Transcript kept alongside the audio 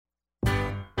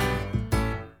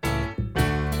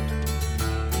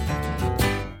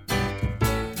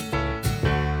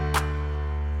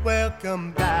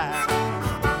welcome back.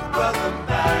 Welcome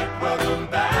back, welcome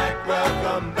back,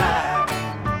 welcome back.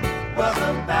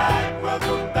 Welcome back,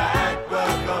 welcome back,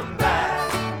 welcome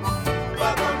back.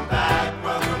 Welcome back,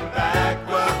 welcome back,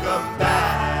 welcome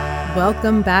back.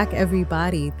 Welcome back,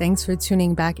 everybody. Thanks for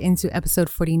tuning back into episode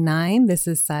 49. This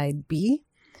is Side B.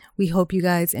 We hope you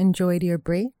guys enjoyed your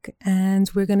break, and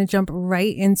we're going to jump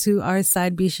right into our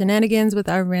Side B shenanigans with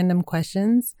our random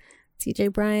questions.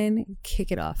 TJ Bryan,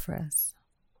 kick it off for us.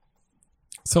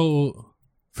 So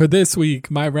for this week,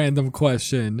 my random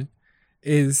question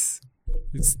is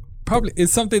it's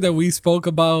something that we spoke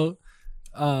about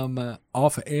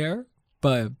off air,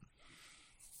 but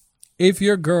if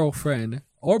your girlfriend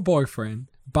or boyfriend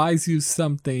buys you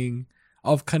something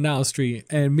of Canal Street,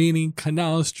 and meaning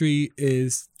Canal Street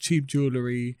is cheap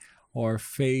jewelry or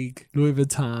fake Louis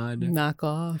Vuitton,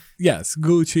 Knockoff. yes,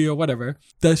 Gucci or whatever,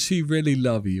 does she really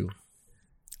love you?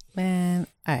 Man,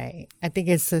 I think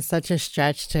it's such a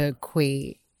stretch to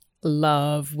equate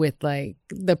love with like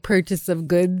the purchase of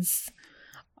goods.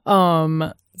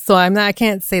 So I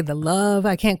can't say the love.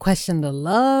 I can't question the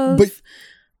love.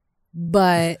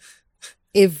 But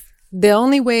if the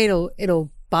only way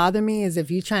it'll bother me is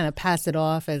if you're trying to pass it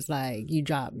off as like you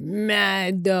drop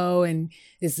mad dough and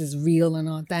this is real and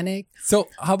authentic. So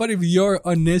how about if your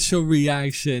initial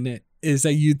reaction is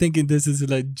that you thinking this is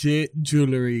legit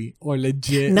jewelry or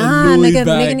legit Louis bag?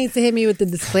 Nigga needs to hit me with the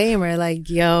disclaimer like,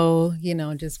 yo,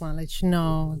 just want to let you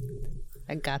know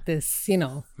I got this,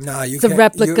 Nah, you it's a can't,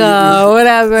 replica or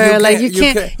whatever.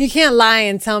 You can't lie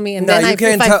and tell me, and Nah, then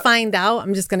if I find out,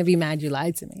 I'm just gonna be mad you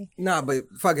lied to me. Nah, but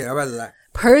fuck it, I'd rather lie.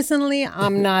 Personally,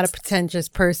 I'm not a pretentious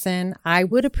person. I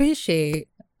would appreciate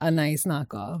a nice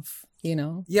knockoff,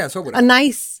 Yeah, so would a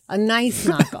nice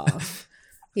knockoff,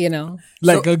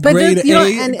 Like So- a but grade just, A you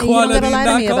don't quality gotta lie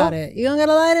to me knockoff? about it. You don't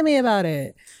gotta lie to me about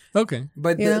it. Okay.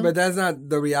 But You know? but that's not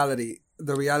the reality.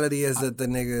 The reality is that the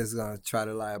nigga is gonna try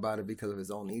to lie about it because of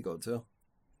his own ego too.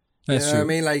 That's you know true.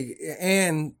 what I mean? Like,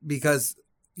 and because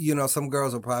some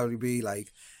girls will probably be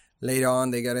like, later on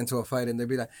they get into a fight and they'll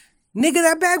be like, "Nigga,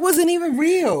 that bag wasn't even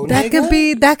real." That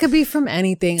nigga. could be from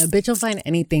anything. A bitch will find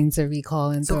anything to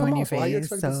recall and So throw come in on, your so why you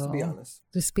face. expect us to be honest?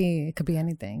 It could be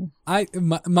anything.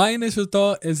 My initial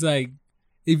thought is like,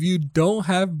 if you don't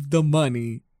have the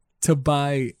money to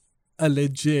buy a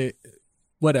legit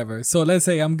whatever, so let's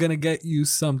say I'm gonna get you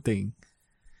something,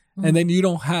 and then you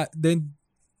don't have, then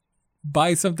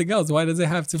buy something else. Why does it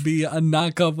have to be a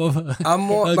knockoff of a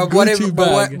But Gucci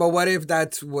bag? what if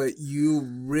that's what you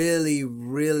really,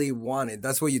 really wanted?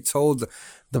 That's what you told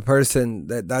the person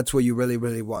that's what you really,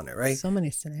 really wanted, right? So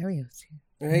many scenarios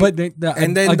here. Right? But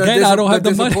and then again, I don't have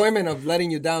the money. disappointment of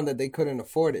letting you down that they couldn't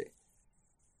afford it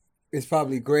is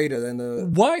probably greater than the.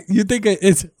 Why you think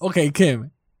it's okay,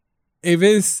 Kim? If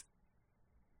it's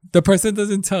the person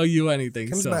doesn't tell you anything,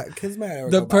 Kim's so mad at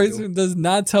Erykah the Badu. person does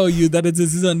not tell you that this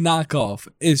is a knockoff.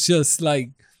 It's just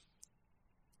like,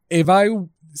 if I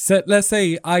said, let's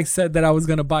say I said that I was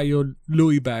gonna buy you a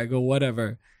Louis bag or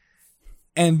whatever,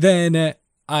 and then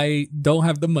I don't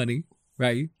have the money,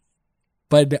 right?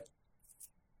 But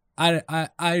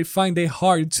I find it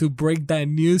hard to break that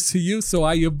news to you, so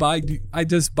I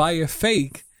just buy a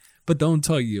fake, but don't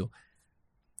tell you.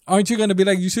 Aren't you gonna be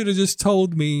like, you should have just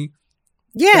told me?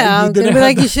 Yeah, you I'm didn't gonna be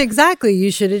have like,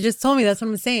 you should have just told me. That's what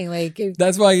I'm saying. Like,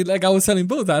 That's why, like I was telling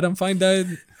both, I don't find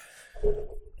that.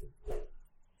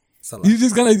 It's a lot. You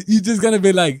just gonna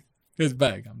be like, his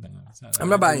bag. I'm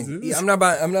not buying.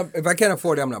 If I can't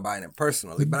afford it, I'm not buying it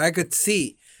personally. But I could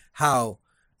see how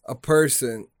a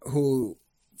person who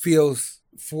feels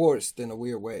forced in a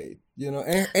weird way,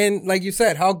 and like you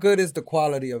said, how good is the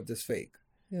quality of this fake?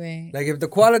 right. Like if the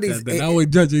quality's Now we're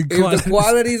judging quality. if the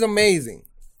quality's amazing,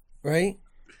 right?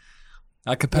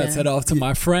 I could pass it off to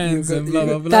my friends you and could- blah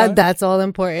blah blah. That's all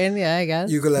important. Yeah, I guess.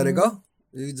 You could let it go.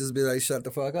 You could just be like, shut the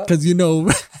fuck up. Because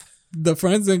the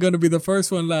friends are gonna be the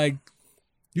first one. Like,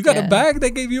 you got a bag?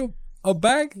 They gave you a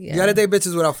bag? Yeah. You gotta date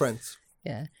bitches without friends.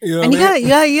 Yeah. You know And what I mean?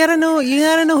 you gotta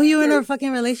know who you're in a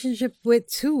fucking relationship with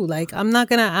too. Like, I'm not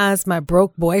gonna ask my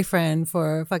broke boyfriend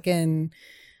for fucking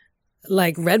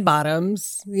like red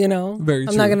bottoms, Very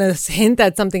I'm not true. gonna hint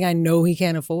at something I know he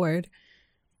can't afford.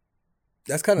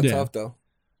 That's kind of Yeah. tough though.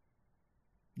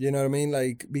 You know what I mean?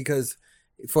 Like, because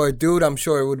for a dude, I'm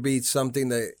sure it would be something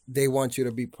that they want you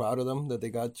to be proud of them, that they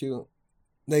got you.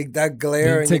 Like that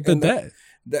glare. Then take the debt.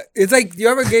 It's like you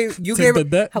ever gave Take the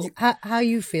debt. How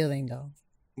you feeling though?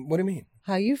 What do you mean?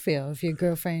 How you feel if your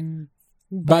girlfriend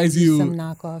Buys you- some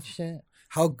knockoff shit?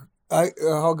 How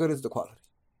good is the quality?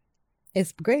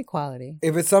 It's great quality.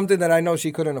 If it's something that I know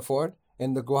she couldn't afford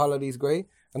and the quality is great,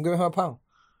 I'm giving her £1.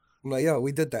 I'm like, yo,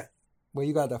 we did that. Where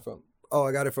you got that from? Oh,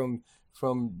 I got it from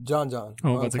John.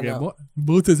 Oh, about to get more.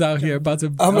 Booth is out here about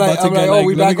to. I'm like, oh,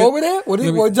 we back over there?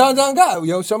 What John got?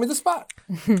 Yo, show me the spot.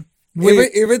 if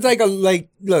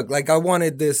it's like I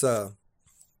wanted this jacket.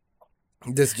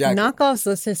 Knockoffs,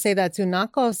 let's just say that too.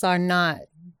 Knockoffs are not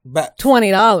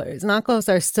 $20. Knockoffs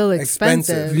are still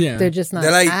expensive. Yeah. They're just not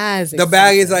They're like, as the expensive.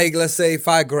 bag is like, let's say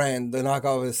 $5,000. The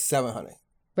knockoff is $700.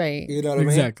 Right. You know what I mean?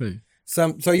 Exactly.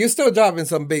 So you're still dropping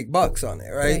some big bucks on it,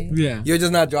 right? Right. Yeah. You're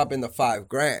just not dropping the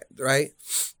 $5,000, right?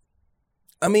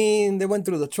 I mean, they went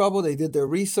through the trouble. They did their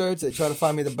research. They tried to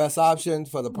find me the best option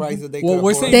for the price that they Well, could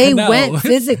we're afford. saying- They Canal. went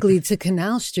physically to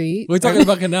Canal Street We're talking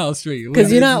about Canal Street.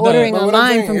 because you're not ordering But what I'm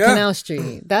online saying, from yeah. Canal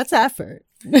Street. That's effort.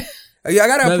 Yeah, I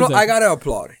That is gotta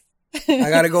applaud it. I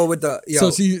gotta go with the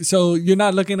So you're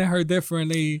not looking at her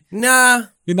differently. Nah.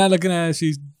 You're not looking at her.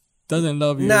 She doesn't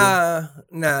love you. Nah.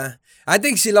 I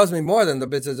think she loves me more than the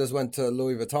bitch that just went to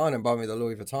Louis Vuitton and bought me the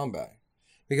Louis Vuitton bag.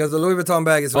 Because the Louis Vuitton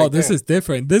bag is This there. is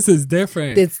different. This is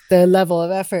different. It's the level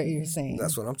of effort you're saying.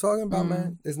 That's what I'm talking about,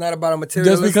 man. It's not about a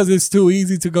material. Just because it's too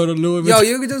easy to go to Louis Vuitton. Yo,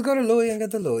 you could just go to Louis and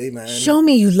get the Louis, man. Show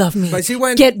me you love me. But she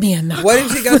went. Get me a knockoff. What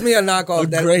if she gets me a knockoff?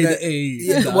 A grade A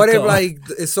Yeah, what if knockoff. like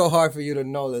it's so hard for you to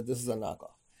know that this is a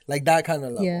knockoff, like that kind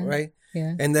of level, Yeah. right?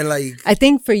 Yeah. And then like I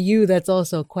think for you, that's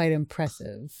also quite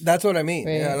impressive. that's what I mean.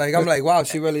 Right. Yeah, like I'm like, wow,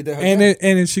 she really did her and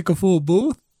thing. if she could fool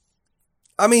Booth,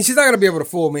 I mean, she's not gonna be able to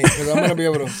fool me because I'm gonna be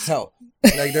able to tell.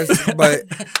 Like there's,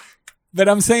 but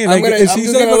I'm saying I'm like gonna, if I'm she's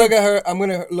just gonna able, look at her. I'm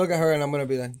gonna look at her and I'm gonna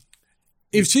be like,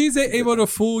 if she's able to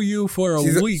fool you for a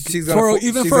week, she's gonna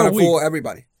even she's for a gonna week, fool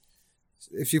everybody.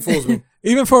 If she fools me,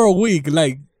 even for a week,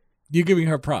 like you're giving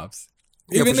her props.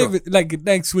 Yeah, Even for if like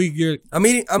next week you're I'm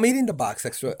eating the box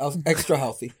extra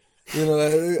healthy. You know,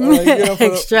 like, you know,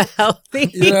 Extra healthy.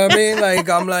 you know what I mean?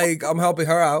 Like I'm helping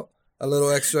her out a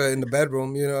little extra in the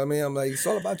bedroom. You know what I mean? I'm like, it's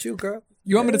all about you, girl.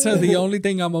 you want me to tell you the only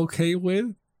thing I'm okay with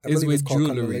I is believe with it's called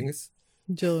jewelry. cunnilingus.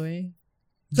 Jewelry.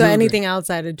 So Jewelry. anything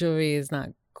outside of jewelry is not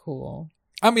cool.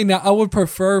 I mean, I would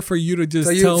prefer for you to just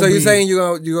So tell me. you're saying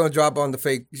you're gonna drop on the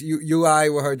fake I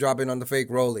with her dropping on the fake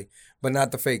Rolly, but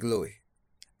not the fake Louis.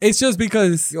 It's just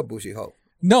because You're a bougie hoe.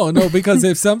 no, because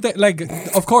if something like,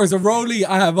 of course, a Rolly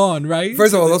I have on, right?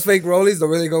 First of all, those fake Rollies, the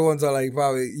really good ones are like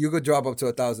probably you could drop up to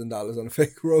 $1,000 on a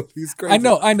fake Rollie. It's crazy.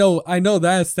 I know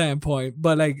that standpoint,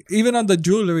 but like even on the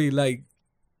jewelry, like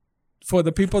for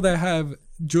the people that have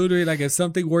jewelry, like if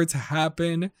something were to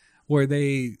happen where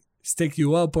they stick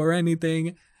you up or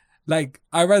anything, like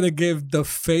I'd rather give the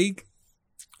fake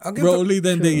I'll give Rolly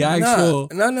than the actual.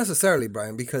 Nah, not necessarily,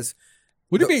 Brian, because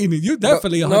What do you mean? You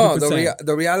definitely 100%. No,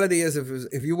 the reality is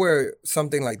if you wear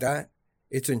something like that,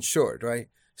 it's insured, right?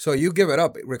 So you give it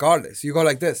up regardless. You go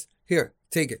like this. Here,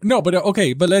 take it. No, but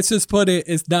okay, but let's just put it.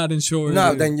 It's not insured.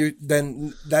 No,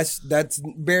 then that's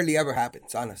barely ever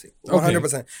happens, honestly.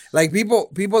 100%. Like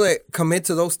people that commit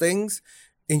to those things,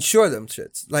 insure them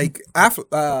shits. Like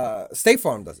State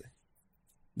Farm does it.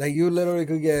 Like you literally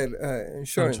could get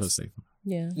insurance. Interesting.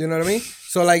 Yeah. You know what I mean?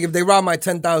 So like if they rob my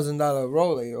 $10,000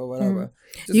 Rollie or whatever.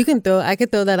 I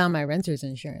could throw that on my renter's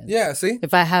insurance. Yeah, see?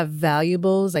 If I have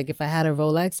valuables, like if I had a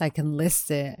Rolex, I can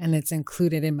list it and it's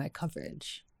included in my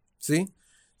coverage. See?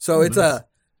 So it's a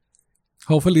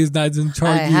Hopefully, it's not doesn't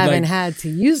charge I you. haven't like, had to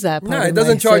use that part. No, of it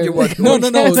doesn't my charge you service.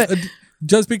 what- no.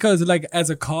 Just because, like, as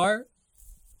a car,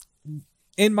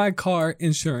 in my car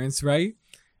insurance, right?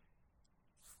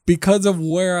 Because of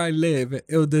where I live,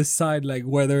 it'll decide like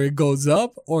whether it goes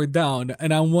up or down.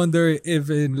 And I wonder if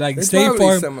in like It's State probably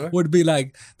Farm similar. would be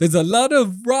like, there's a lot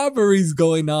of robberies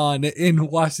going on in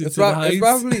Washington it's Heights.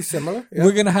 probably similar. Yeah.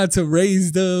 We're gonna have to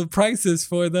raise the prices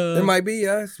for the. It might be,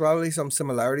 yeah. It's probably some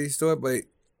similarities to it, but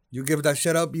you give that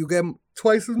shit up, you get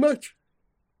twice as much.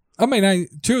 I mean,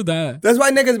 true that. That's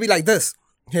why niggas be like this.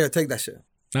 Here, take that shit.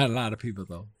 Not a lot of people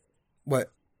though.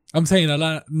 What? I'm saying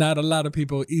not a lot of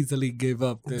people easily give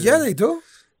up. Yeah, they do.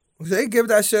 They give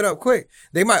that shit up quick.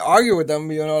 They might argue with them,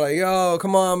 you know, like, yo,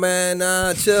 come on, man,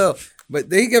 nah, chill. But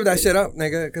they give that shit up,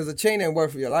 nigga, because the chain ain't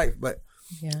worth your life. But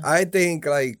Yeah. I think,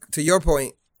 like, to your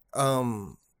point,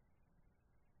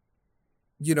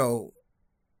 you know,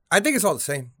 I think it's all the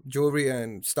same, jewelry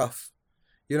and stuff.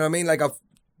 You know what I mean? Like,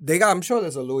 I'm sure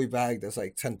there's a Louis bag that's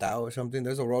like 10,000 or something.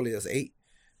 There's a Rollie that's 8.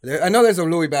 I know there's a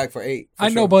Louis bag for 8. I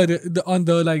know, but on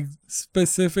the like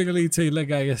specifically to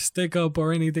like a stick up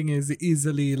or anything is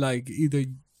easily like either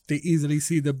they easily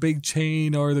see the big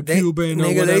chain or the Cuban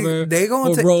or whatever. They or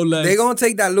gonna Rolex. They gonna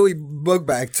take that Louis book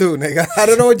bag too, nigga. I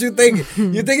don't know what you think.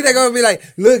 You think they're gonna be like,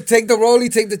 look, take the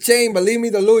Rollie, take the chain, but leave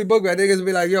me the Louis book bag? They're gonna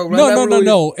be like, yo, run that Louis.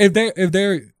 No. If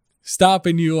they're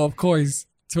stopping you, of course,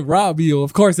 to rob you,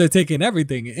 of course they're taking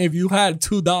everything. If you had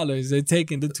 $2, they're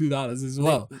taking the $2 as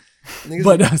well.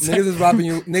 Niggas is robbing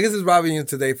you. Niggas is robbing you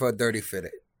today for a dirty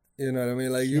fitted. You know what I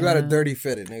mean? Like, you got a dirty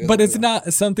fitted, nigga. But it's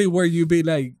not something where you be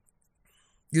like,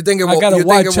 you think it I won't, gotta you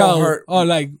think watch it won't out hurt. or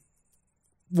like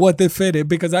what they fitted,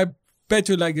 because I bet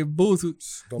you like if Booth would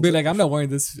Don't be say like, I'm not wearing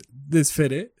this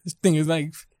fitted. This thing is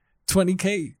like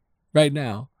 $20K right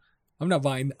now. I'm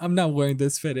not wearing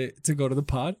this fitted to go to the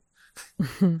pod.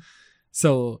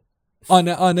 So on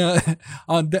that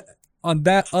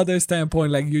other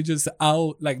standpoint, like you're just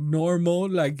out like normal,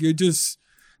 like you're just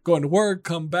going to work,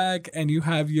 come back, and you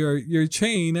have your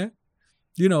chain,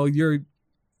 you know, you're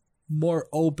more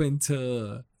open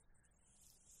to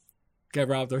get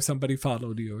robbed or somebody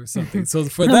followed you or something. So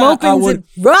for I'm that, open I would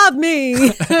to rob me.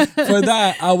 for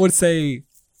that I would say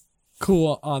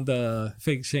cool on the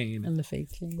fake chain And the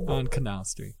fake chain. on Canal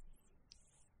Street.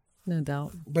 No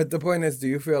doubt. But the point is, do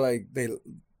you feel like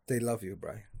they love you,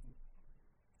 Brian?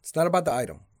 It's not about the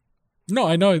item. No,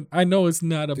 I know it's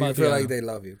not Do you about feel the like item. they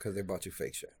love you because they bought you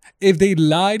fake shit? If they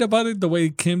lied about it the way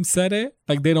Kim said it,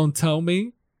 like they don't tell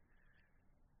me,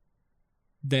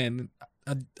 then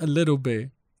a little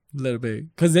bit.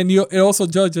 Because then it also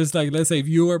judges, like, let's say if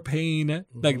you were paying,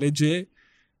 like legit,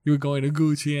 you were going to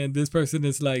Gucci and this person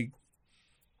is like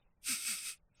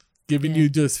giving you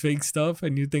just fake stuff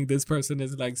and you think this person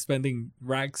is like spending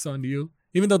racks on you,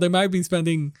 even though they might be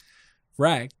spending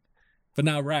rack, but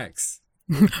not racks.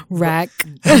 Rack.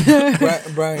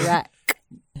 Brian, Rack.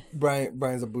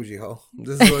 Brian's a bougie hoe.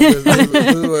 This is what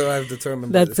I've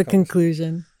determined. by That's this the conversation.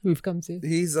 conclusion we've come to.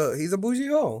 He's a bougie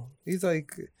hoe. He's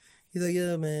like,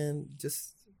 yeah, man,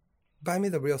 just buy me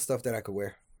the real stuff that I could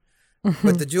wear.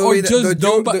 But the jewelry, Or just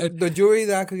don't buy- the jewelry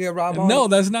that I could get robbed on. No,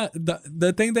 that's not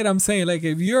the thing that I'm saying. Like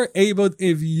if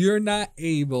you're not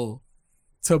able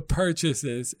to purchase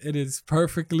this, it is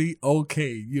perfectly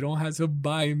okay. You don't have to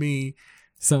buy me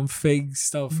some fake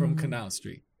stuff from Canal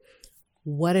Street.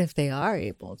 What if they are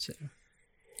able to?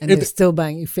 And If they're still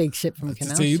buying you fake shit from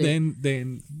Canal See, Street?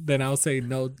 then I'll say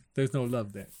no. There's no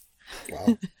love there.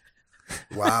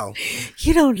 Wow.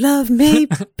 You don't love me,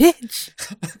 bitch.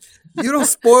 You don't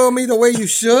spoil me the way you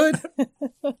should.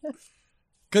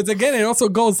 Because again, it also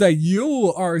goes that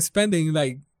you are spending,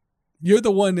 like, you're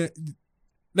the one that,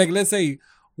 like, let's say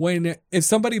if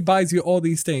somebody buys you all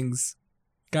these things,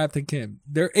 Captain Kim,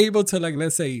 they're able to, like,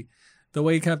 let's say the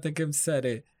way Captain Kim said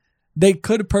it, they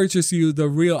could purchase you the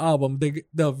real album, the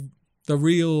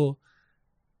real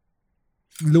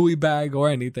Louis bag or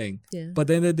anything. Yeah. But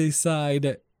then they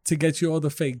decide to get you all the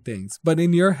fake things. But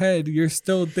in your head, you're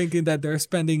still thinking that they're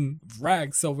spending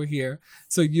rags over here.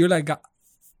 So you're like,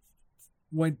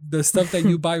 when the stuff that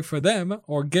you buy for them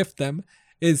or gift them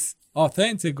is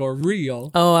authentic or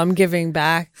real. Oh, I'm giving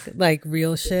back like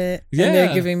real shit. Yeah. And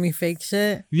they're giving me fake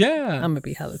shit. Yeah, I'm gonna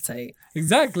be hella tight.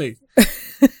 exactly.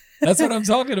 That's what I'm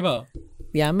talking about.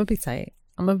 Yeah, I'm gonna be tight.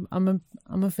 I'm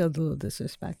gonna feel a little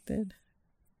disrespected.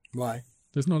 Why?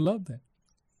 There's no love there.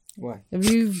 Why? If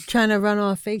you trying to run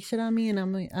all fake shit on me and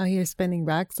I'm like out here spending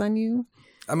racks on you,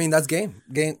 I mean, that's game.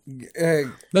 That's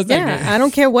not yeah, good. I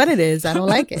don't care what it is. I don't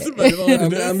like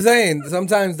it. I'm saying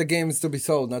sometimes the game is to be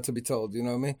sold, not to be told. You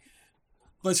know what I mean?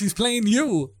 But she's playing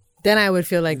you. Then I would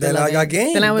feel like Then the I lover. got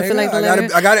game. Then I would feel like the I gotta-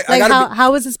 lover. I gotta- I Like gotta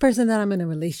how is this person that I'm in a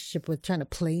relationship with trying to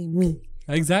play me?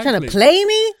 Exactly. Trying to play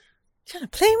me? Trying to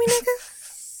play me, nigga?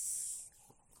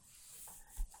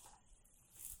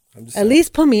 I'm just At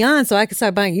least put me on so I can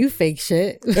start buying you fake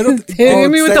shit. Hit It'll-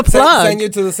 me with the plug. Send you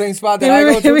to the same spot that Hit I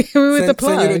me- go to. hit me with Send- the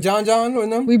Send you to plug. John with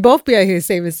them. We both be out here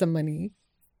saving some money.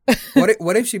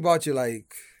 What if she bought you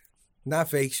like, not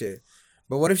fake shit,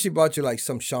 but what if she bought you like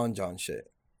some Sean John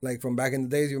shit, like from back in the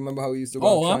days? You remember how we used to go?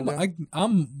 Oh, to Sean John?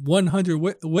 I'm 100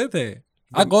 with it.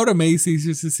 I go to Macy's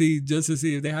just to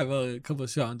see if they have a couple of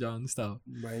Sean John stuff.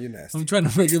 Man, you nasty. I'm trying to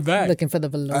bring it back. Looking for the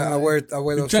velour. I wear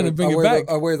those trying to shirts. bring it back.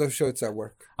 I wear those shirts at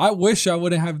work. I wish I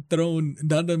wouldn't have thrown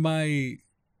none of my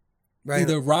Brian,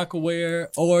 either Rockaware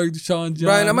or Sean John.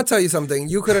 Brian, I'm gonna tell you something.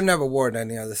 You could have never worn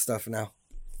any of this stuff now,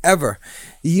 ever.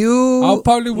 You. I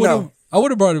probably would have. No, I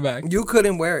would have brought it back. you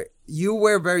couldn't wear it. You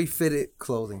wear very fitted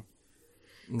clothing.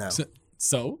 No.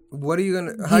 So What are you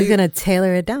gonna? How You're you? gonna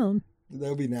tailor it down. That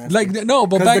would be nasty. like no,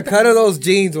 but Because back the cut of those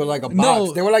jeans were like a box.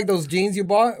 No. They were like those jeans you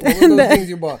bought. What were those jeans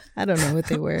you bought? I don't know what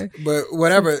they were. But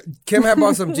whatever. Kim had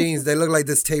bought some jeans. They look like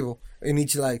this table in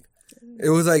each leg. It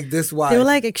was like this wide. They were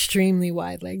like extremely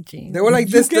wide leg jeans. They were like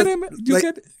you this. get this- him, you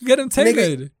like- get him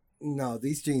tailored. No,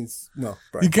 these jeans. No, You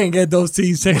Brian. can't get those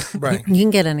tees tailored. Brian. You can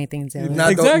get anything tailored.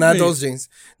 Not, Exactly. not those jeans.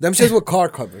 Them shits with car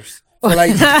covers. For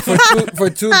like for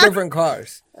two different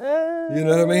cars. You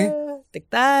know what I mean? Thick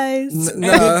thighs.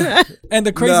 Nah. And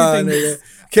the crazy Nah, thing, nigga.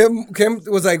 Kim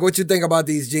was like, "What you think about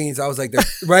these jeans?" I was like,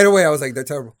 right away. I was like, "They're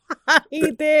terrible."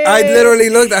 He did. I literally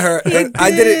looked at her. And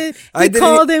I didn't. I He didn't.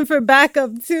 called in for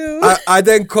backup too. I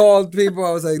then called people.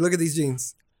 I was like, "Look at these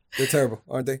jeans. They're terrible,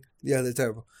 aren't they? Yeah, they're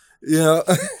terrible." You know.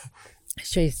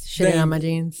 Straight shitting on my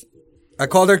jeans. I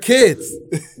called her kids.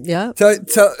 Yep. Tell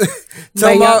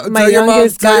My your mom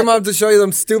youngest tell your got- mom to show you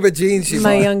them stupid jeans she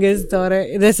My bought. youngest daughter.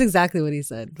 That's exactly what he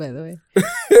said, by the way.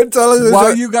 Tell her to While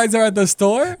show- you guys are at the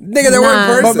store? Nigga, they weren't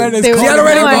Nah. in My man person. is They calling She had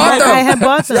already me. No, bought them. I had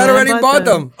bought them. She had I already bought bought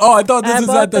them. them. Oh, I thought this I was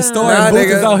bought at the them. store. Nah, and Booth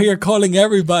is nigga. out here calling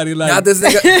everybody. Like, Not this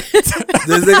nigga.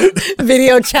 This nigga.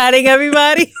 Video chatting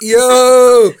everybody.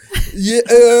 Yo,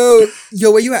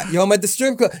 where you at? Yo, I'm at the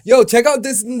strip club. Yo, check out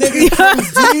this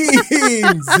nigga's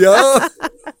jeans, yo.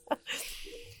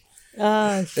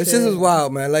 Oh, shit. This shit is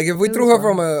wild, man. Like if we threw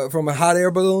her from a hot air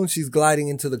balloon, she's gliding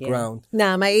into the ground.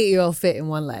 Nah, my 8-year-old fit in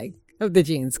one leg of the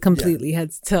jeans completely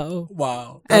head to toe.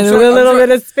 wow. And sure- with a I'm little sure-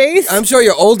 bit of space. I'm sure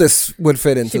your oldest would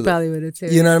fit into she it. probably would have too.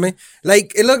 You know what I mean?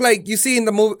 Like it looked like you see in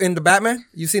the movie in the Batman.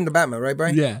 You seen the Batman, right,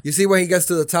 Brian? Yeah. You see when he gets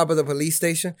to the top of the police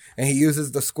station and he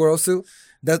uses the squirrel suit.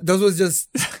 Those was just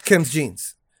Kim's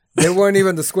jeans. They weren't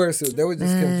even the square suit. They were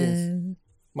just Kim's jeans.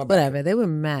 My bad. Whatever. They were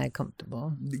mad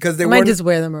comfortable. Because they I might weren't. just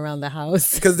wear them around the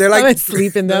house. Because they're I like might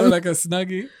sleep in They were them. like a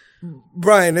snuggie.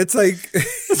 Brian. It's like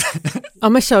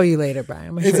I'm gonna show you later, Brian.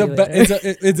 I'm gonna Is show a you ba- later.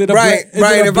 is it a Brian. bla- is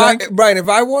Brian, it a if blank- Brian, if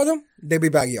I wore them, they'd be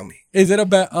baggy on me. is it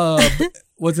a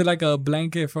was it like a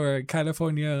blanket for a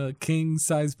California king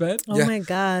size bed? Oh Yeah. my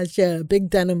gosh, yeah, big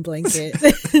denim blanket.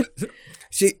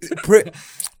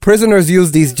 Prisoners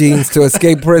use these jeans to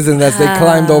escape prison as they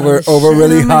climbed over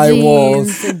really Shit on my high jeans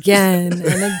walls. again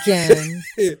and again.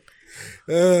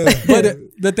 But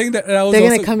the thing that I was They're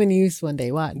also, gonna come in use one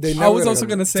day. Watch. They I never was also come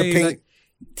gonna to say paint. like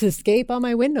To escape out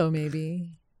my window,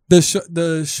 maybe.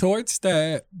 the shorts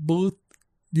that Booth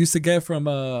used to get from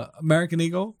American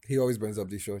Eagle. He always brings up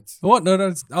these shorts. What?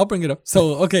 No, I'll bring it up.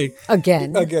 So okay,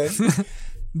 Again. Okay.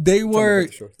 they were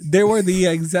about the shorts. the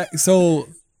exact. So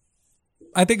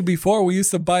I think before we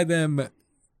used to buy them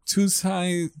two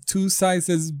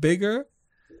sizes bigger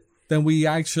than we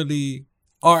actually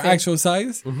our actual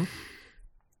size. Mm-hmm.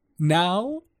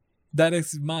 Now that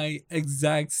is my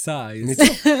exact size. Me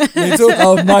too. Me too.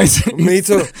 Of my Me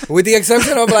too. With the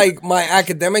exception of like my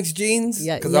academics jeans.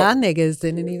 Yeah, 'cause y'all niggas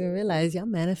didn't even realize y'all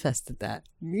manifested that.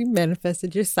 You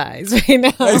manifested your size right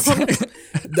now.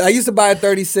 I used to buy a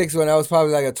 36 when I was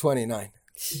probably like a 29.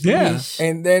 Yeah,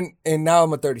 And now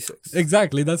I'm a 36.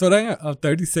 exactly. That's what I am. I'm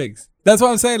 36. That's what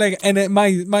I'm saying. Like, and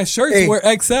my shirts Hey. were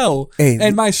XL, Hey.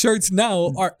 and my shirts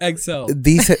now are XL.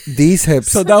 These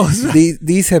hips. So that was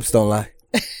these hips don't lie.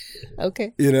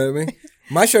 Okay. You know what I mean?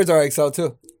 My shirts are XL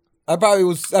too. I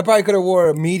probably could have wore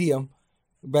a medium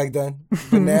back then,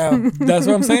 but now that's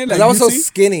what I'm saying. Like, I was you so see?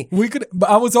 skinny. We could, but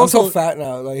I was I'm also so fat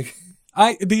now. Like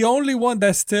the only one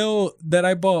that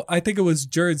I bought, I think it was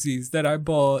jerseys that I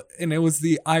bought, and it was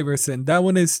the Iverson. That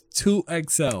one is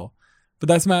 2XL, but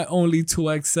that's my only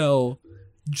 2XL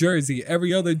jersey.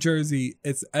 Every other jersey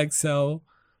is XL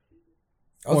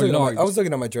or large. I was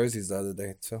looking at my jerseys the other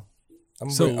day, so I'm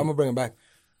gonna bring them back.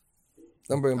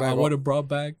 I'm bringing back. I would have brought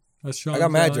back a Sean I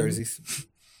got mad John. jerseys.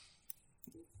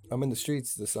 I'm in the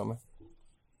streets this summer.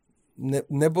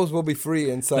 Nipples will be free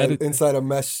inside a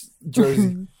mesh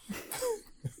jersey.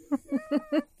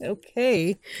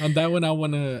 Okay. On that one, I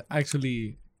want to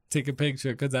actually take a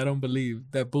picture because I don't believe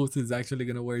that Booth is actually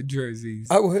going to wear jerseys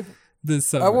I would. this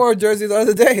summer. I wore a jersey the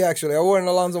other day. Actually, I wore an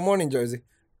Alonzo Mourning jersey.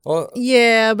 Well,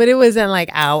 Yeah, but it wasn't like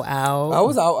out. I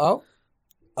was out.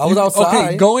 I was outside.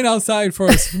 Okay, going outside for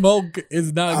a smoke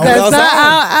is not I good. was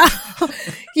That's not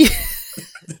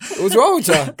out. What's wrong with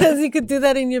y'all? Because you could do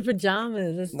that in your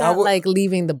pajamas. It's Now not what- like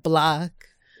leaving the block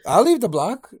I'll leave the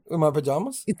block in my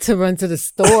pajamas. to run to the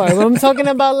store. I'm talking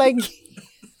about like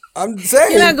I'm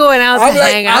saying you're not going out to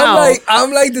hang out.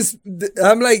 I'm like this.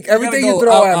 I'm like everything you go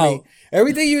throw out, at me. out.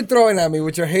 Everything you throwing at me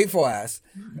with your hateful ass.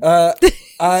 I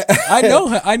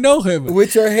I know him.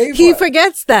 with your hateful. He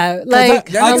forgets that. Like,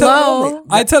 y'all niggas don't know hello. me.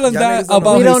 I tell him Y'all that niggas don't know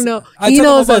about We his, don't know. I He tell him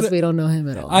knows about us. the- We don't know him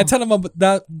at all. I tell him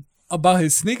about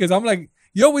his sneakers. I'm like,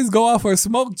 you always go out for a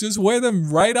smoke. Just wear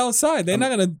them right outside. They're not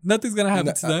gonna. Nothing's gonna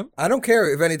happen to them. I don't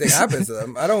care if anything happens to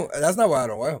them. I don't. That's not why I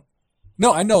don't wear them.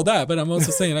 No, I know that, but I'm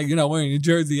also saying like you're not wearing your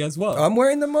jersey as well. I'm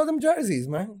wearing all them jerseys,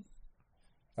 man.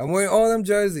 I'm wearing all them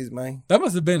jerseys, man. That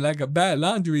must have been like a bad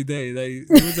laundry day. Like,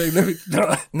 it was like, let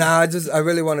me- Nah, I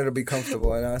really wanted to be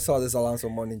comfortable, and I saw this Alonzo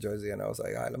Mourning jersey, and I was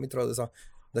like, all right, let me throw this on.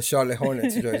 The Charlotte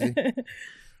Hornets jersey.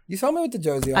 You saw me with the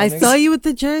jersey on. I nigga. saw you with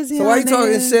the jersey So on. why you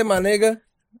talking nigga. shit, my nigga?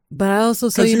 But I also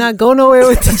saw you not go nowhere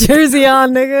with the jersey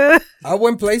on, nigga. I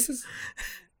went places.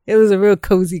 It was a real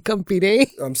cozy, comfy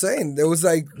day. I'm saying it was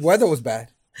like weather was bad.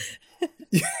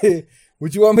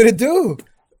 What you want me to do?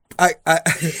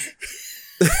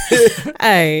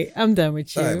 Alright, I'm done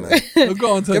with you. All right, man. We'll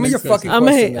go on to Give the me next your fucking question.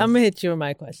 question. I'm gonna hit you with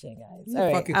my question, guys. All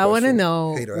right, fucking I want to question,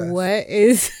 know hater ass. what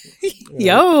is No,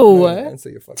 yo answer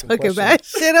your fucking talking question. about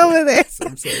shit over there.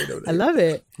 I'm sorry, no, I love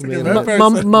it. Man, that I'm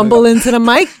person- Mumble into the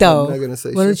mic though. not gonna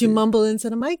say Why don't shit you to you. mumble into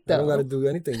the mic I don't gotta though? do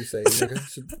anything you say. Nigga.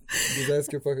 Just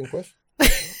ask your fucking question.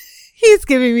 He's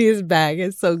giving me his bag.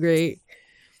 It's so great.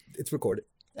 It's recorded.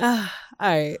 All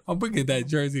right, I'm bringing that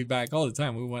jersey back all the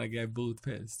time. We want to get Booth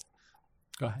pissed.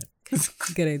 Go ahead.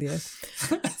 good idea.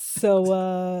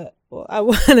 So I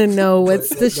want to know what's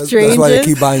the That's strangest. why they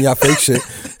keep buying y'all fake shit.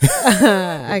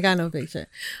 I got no picture.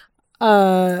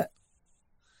 Damn,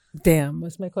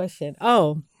 what's my question?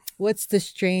 Oh, what's the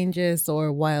strangest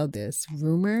or wildest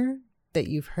rumor that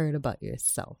you've heard about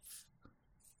yourself?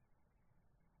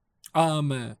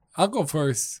 I'll go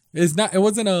first. It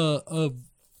wasn't a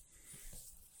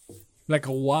like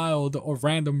a wild or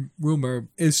random rumor.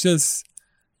 It's just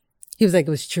He was like,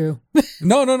 it was true.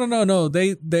 no.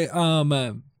 They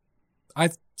I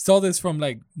saw this from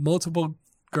like multiple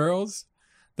girls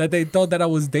that they thought that I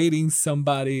was dating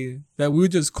somebody that we were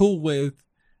just cool with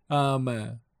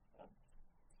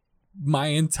my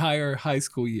entire high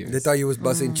school years. They thought you was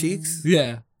busting cheeks.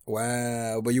 Yeah,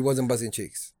 Wow, but you wasn't busting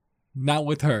cheeks. not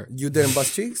with her. You didn't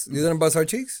bust cheeks. You didn't bust her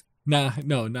cheeks. Nah,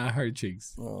 no, not her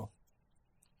cheeks. Oh,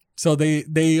 So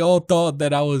they all thought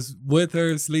that I was with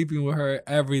her, sleeping with her,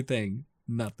 everything.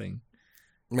 Nothing.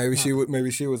 maybe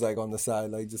she was like on the side,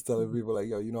 like just telling people like,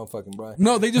 yo, you know I'm fucking Brian.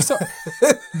 No, they just saw.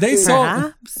 They saw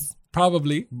Perhaps.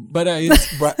 probably, but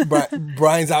it's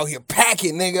Brian's out here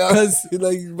packing, nigga. 'Cause-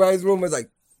 like Brian's room is like,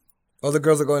 all the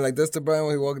girls are going like this to Brian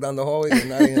when he walks down the hallway. They're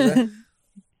not even there.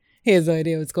 He has no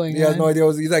idea what's going He has on. no idea.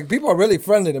 He's like, people are really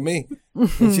friendly to me.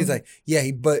 And she's like, yeah,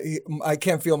 I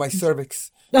can't feel my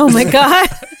cervix. Oh my God.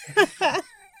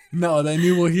 no. Then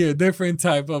you will hear a different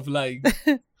type of like.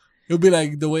 It'll be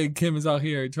like the way Kim is out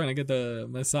here trying to get the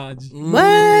massage.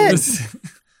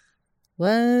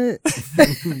 What?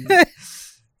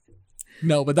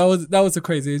 No, but that was a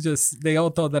crazy. It's just they all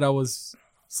thought that I was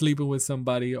sleeping with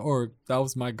somebody or that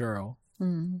was my girl.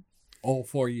 Mm. All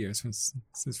 4 years since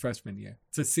freshman year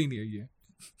to senior year.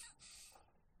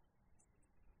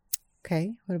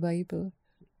 Okay. What about you, Boo?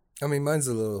 I mean, mine's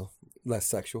a little less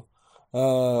sexual.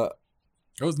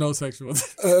 There was no sexual.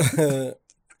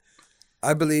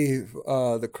 I believe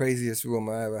the craziest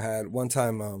rumor I ever had. One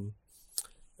time,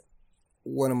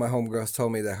 one of my homegirls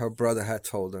told me that her brother had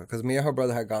told her, because me and her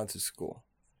brother had gone to school,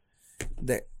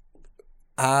 that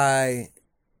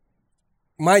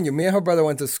mind you, me and her brother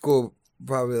went to school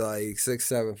probably like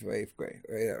 6th, 7th, or 8th grade,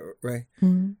 right?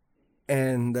 Mm.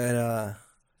 And then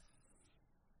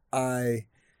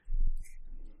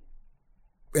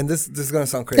and this is gonna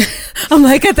sound crazy. I'm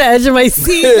like at the edge of my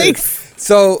seat. Thanks.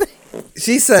 So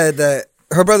she said that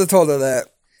her brother told her that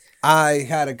I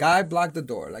had a guy block the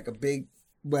door, like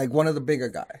one of the bigger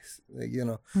guys, like, you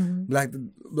know,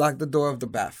 block the door of the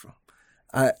bathroom.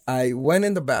 I went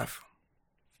in the bathroom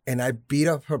and I beat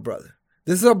up her brother.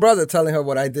 This is her brother telling her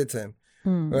what I did to him,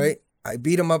 right? I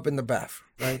beat him up in the bathroom,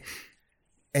 right?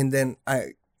 And then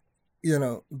I,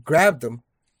 grabbed him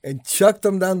and chucked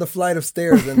him down the flight of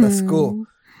stairs in the school,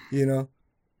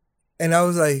 And I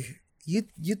was like,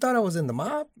 you thought I was in the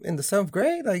mob in the 7th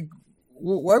grade? Like,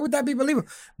 why would that be believable?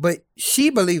 But she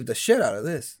believed the shit out of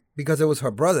this because it was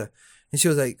her brother. And she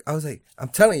was like, I was like, I'm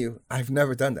telling you, I've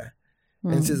never done that.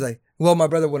 And she's like, well, my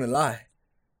brother wouldn't lie,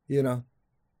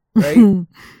 right?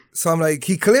 So I'm like,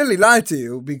 he clearly lied to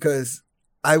you because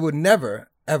I would never,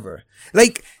 ever.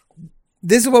 Like,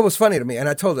 this is what was funny to me. And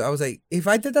I told her, I was like, if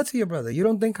I did that to your brother, you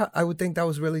don't think I would think that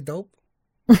was really dope?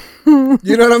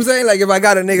 You know what I'm saying? Like, if I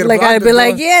got a nigga to Like, block I'd the be door-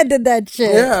 like, yeah, I did that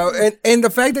shit. Yeah, and the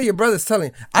fact that your brother's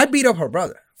telling, I beat up her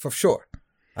brother, for sure.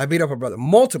 I beat up her brother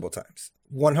multiple times,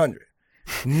 100.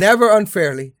 Never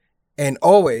unfairly, and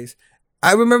always.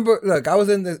 I remember, look, I was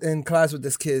in class with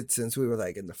this kid since we were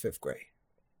like in the 5th grade.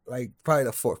 Like, probably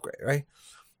the 4th grade, right?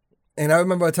 And I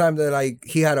remember a time that like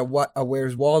he had a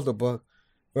Where's Waldo book,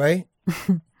 right?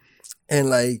 And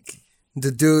like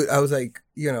the dude, I was like,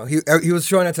 he was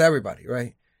showing it to everybody,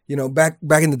 right?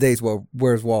 Back in the days where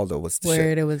Where's Waldo was the shit.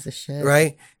 Word, it was a shit.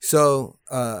 Right? So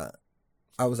I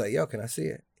was like, yo, can I see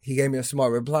it? He gave me a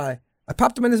smart reply. I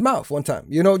popped him in his mouth one time,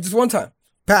 just one time.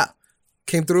 Pow.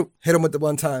 Came through, hit him with the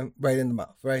one time right in the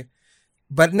mouth, right?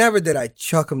 But never did I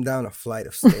chuck him down a flight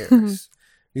of stairs.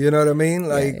 You know what I mean?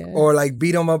 Like, yeah. or like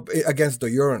beat him up against the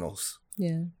urinals.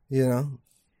 Yeah.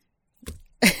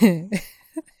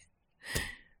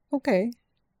 Okay.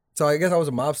 So I guess I was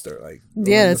a mobster. Like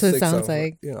Yeah, around that's the what it 6th, sounds 7th,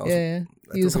 like. You know, Yeah,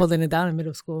 he was holding it down in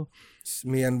middle school.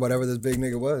 me and whatever this big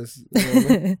nigga was. You know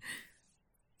what I mean?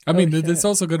 I mean, shit. it's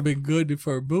also gonna be good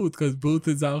for Booth because Booth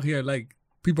is out here like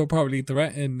people probably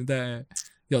threaten that.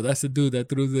 Yo, that's the dude that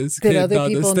threw this Did kid other down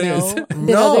the people stairs. know?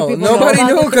 Did other No, people know nobody about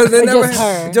knew this? because they Or never. just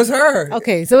her. Just her.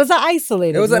 Okay, so it was an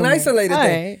isolated. It was an rumor. isolated All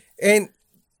thing, right. and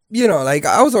you know, like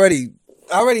I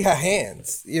already had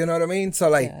hands. You know what I mean? So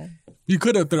like, Yeah. You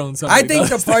could have thrown something. I think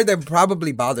the part that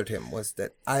probably bothered him was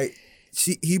that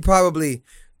he probably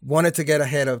wanted to get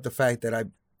ahead of the fact that I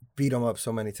beat him up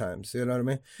so many times. You know what I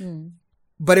mean? Mm.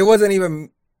 But it wasn't even.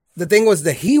 The thing was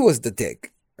that he was the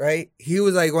dick, right? He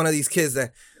was like one of these kids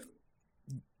that.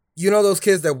 You know those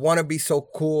kids that want to be so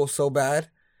cool so bad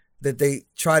that they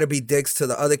try to be dicks to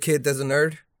the other kid that's a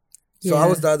nerd? So I Yeah.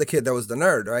 was the other kid that was the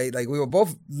nerd, right? Like we were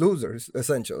both losers,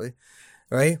 essentially,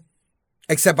 right?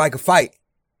 Except I could fight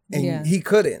and Yeah. he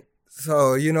couldn't.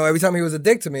 So, you know, every time he was a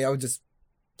dick to me, I would just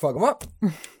fuck him up.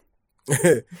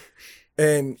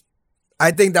 And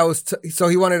I think that was, so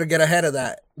he wanted to get ahead of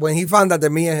that. When he found out that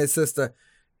me and his sister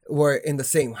were in the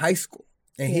same high school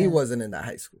and he Yeah. wasn't in that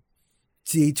high school.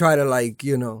 See, he tried to like,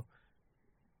 you know,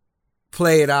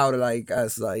 play it out like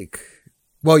as like,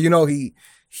 well, you know, he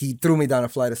threw me down a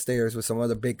flight of stairs with some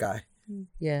other big guy.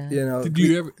 Yeah. You know,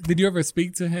 Did you ever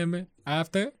speak to him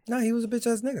after? No, he was a bitch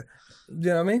ass nigga. You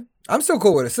know what I mean? I'm still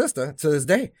cool with his sister to this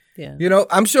day. Yeah. You know,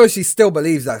 I'm sure she still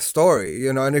believes that story.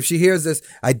 You know, and if she hears this,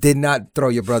 I did not throw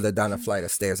your brother down a flight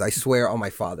of stairs. I swear on my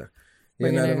father. You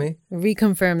We're know what I gonna mean?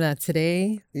 Reconfirm that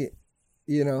today.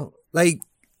 You know, like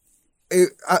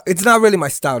it's not really my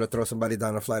style to throw somebody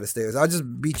down a flight of stairs. I'll just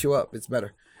beat you up. It's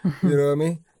better. You know what I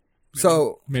mean?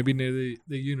 So Maybe near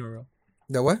the urinal.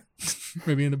 the what?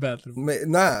 Maybe in the bathroom.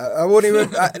 Nah, I wouldn't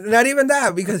even. Not even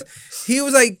that, because he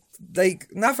was like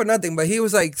not for nothing, but he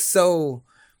was like so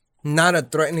not a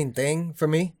threatening thing for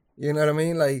me. You know what I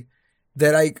mean? Like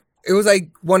that. Like it was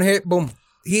like one hit, boom.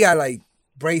 He had like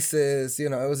braces. You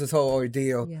know, it was this whole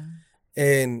ordeal. Yeah.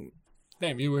 And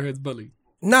Damn, you were his bully.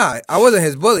 nah, I wasn't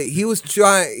his bully. He was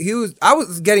trying. I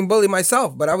was getting bullied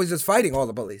myself, but I was just fighting all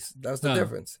the bullies. That's the Oh.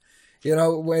 difference. You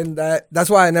know, when that's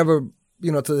why I never.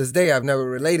 You know, to this day, I've never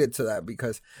related to that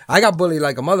because I got bullied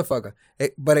like a motherfucker.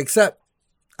 But except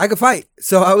I could fight.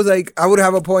 So I was like, I would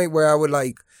have a point where I would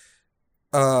like,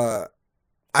 I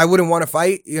wouldn't want to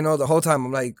fight, you know, the whole time.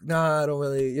 I'm like, nah, I don't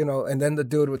really, you know. And then the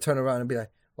dude would turn around and be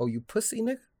like, oh, you pussy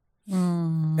nigga?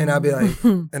 And I'd be like,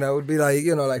 and I would be like,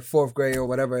 you know, like 4th grade or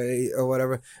whatever, or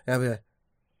whatever. And I'd be like,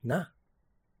 nah,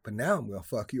 but now I'm going to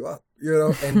fuck you up, you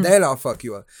know, and then I'll fuck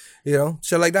you up, you know,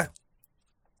 shit like that.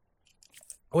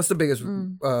 What's the biggest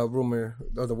rumor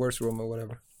or the worst rumor,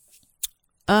 whatever?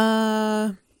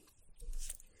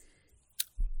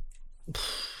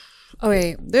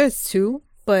 Okay, there's two,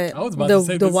 but I was about to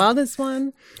say the this- wildest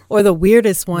one or the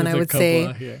weirdest one, There's I a would couple say,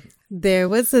 out here. there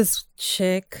was this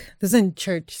chick, this is in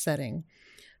church setting,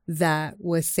 that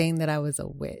was saying that I was a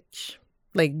witch.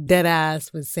 Like dead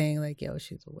ass was saying like, yo,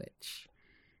 she's a witch.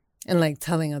 And like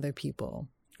telling other people.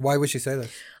 Why would she say that?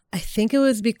 I think it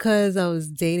was because I was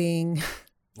dating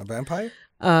A vampire?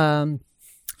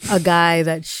 a guy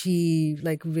that she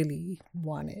like really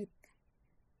wanted.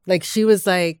 Like she was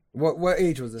like, What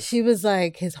age was this? she was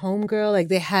like his homegirl. Like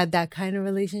they had that kind of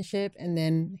relationship. And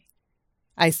then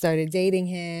I started dating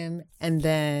him. And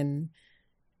then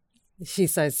she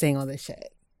started saying all this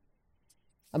shit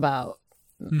about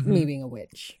me being a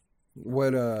witch.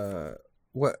 What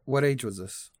age was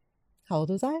this? How old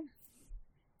was I?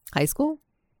 High school?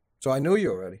 So I knew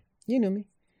you already. You knew me.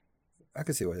 I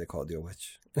could see why they called you a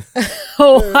witch.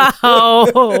 Oh,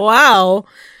 wow. Wow.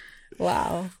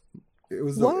 Wow. It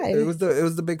was Why? it was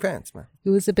the big pants, man. It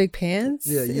was the big pants?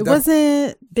 Yeah, you it def-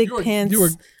 wasn't big You were- pants. you were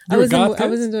I goth wasn't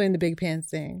pants? doing the big pants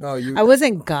thing. Oh, you I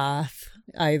wasn't goth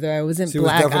either. I wasn't She was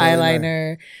black definitely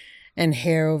eyeliner and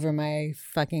hair over my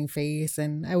fucking face,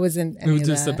 and I wasn't It any was of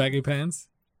just the that. baggy pants.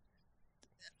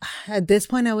 At this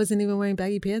point, I wasn't even wearing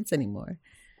baggy pants anymore.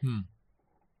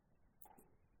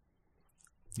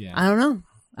 Yeah. I don't know.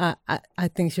 I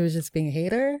think she was just being a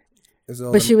hater, It was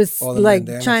all but the- she was all the like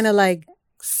bandanas. trying to like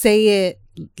say it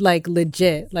like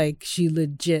legit, like she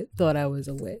legit thought I was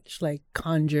a witch, like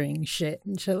conjuring shit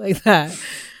and shit like that.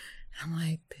 I'm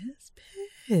like, this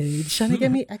bitch trying to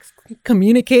get me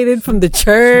excommunicated from the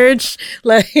church.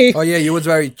 Like, Oh yeah, you was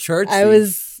very churchy. I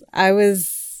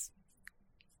was.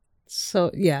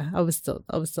 So yeah, I was still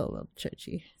a little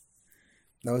churchy.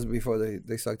 That was before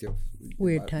they sucked your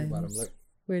Weird your bottom times. lip.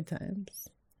 Weird times.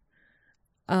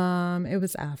 It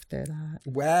was after that.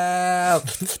 Wow.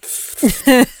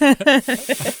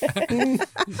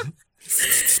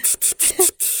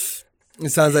 It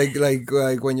sounds like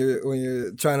when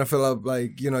you're trying to fill up,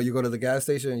 like, you go to the gas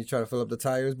station and you try to fill up the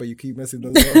tires, but you keep missing the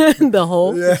The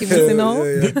hole. Yeah. Keep missing the hole.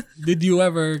 Yeah. Did you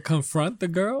ever confront the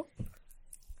girl?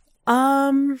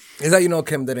 Is that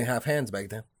Kim didn't have hands back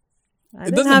then? I It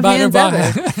didn't doesn't have matter hands about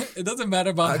ever. it doesn't matter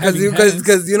about having hands.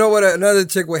 Because you know what another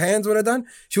chick with hands would have done?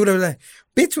 She would have been like,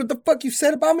 bitch, what the fuck you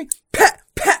said about me? Pat,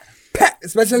 pat, pat.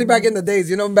 Especially back in the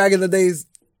days. Back in the days,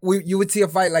 you would see a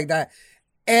fight like that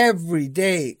every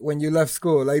day when you left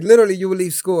school. Like, literally, you would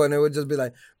leave school and it would just be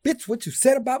like, bitch, what you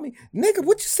said about me? Nigga,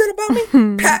 what you said about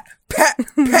me? Pat, pat,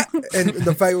 pat. And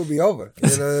the fight would be over.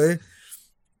 You know what I mean?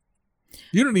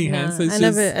 You don't need Nah, hands. It's I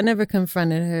just, never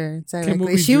confronted her directly.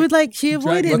 movie She would she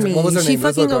avoided me. What was her She name?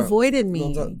 Let's fucking look her up. avoided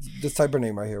me. Just type her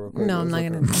name right here real quick. No, I'm not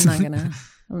gonna.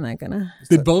 I'm not gonna.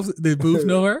 Did both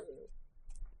know her?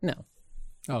 No,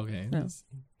 Okay. No.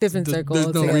 different There's circle no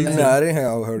altogether. reason. Nah, I didn't hang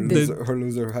out with her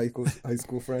loser high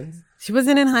school friends. She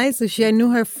wasn't in high school. I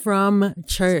knew her from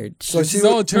church. So she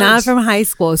So was, church. Not from high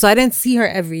school. So I didn't see her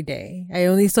every day. I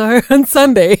only saw her on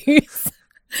Sundays.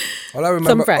 all I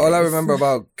remember Fridays.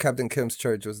 about Captain Kim's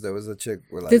church was there was a chick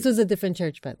with like. This was a different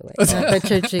church, by the way. Not the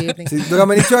church that you think. See, look how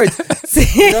many church.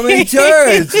 Look how many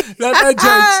church. Not that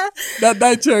church. Not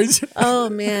that church. Oh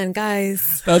man,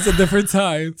 guys, That's a different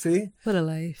time. See, what a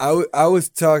life. I was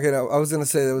talking. I was gonna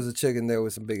say there was a chick in there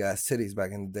with some big ass titties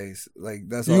back in the days. Like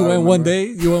that's all You I went one remember.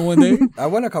 day? You went one day? I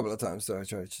went a couple of times to our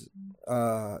church.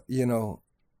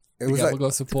 It was Yeah, like we'll go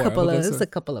support. We'll go It was support. a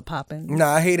couple of popping.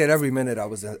 nah. I hated every minute I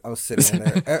was sitting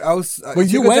in there. I was. Well,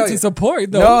 she you could went tell to you.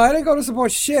 support, though. No, I didn't go to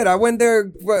support shit. I went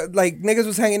there like niggas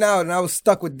was hanging out, and I was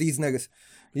stuck with these niggas.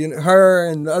 Her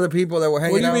and the other people that were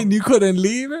hanging What do you out. mean you couldn't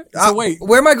leave? So wait,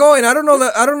 where am I going? I don't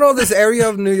know this area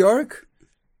of New York.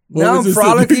 What Now was I'm this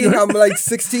frolicking. in New I'm like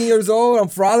 16 years old. I'm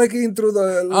frolicking through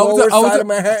the I was- lower I was- side of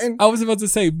Manhattan. I was about to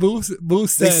say, Booth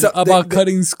said su- about they-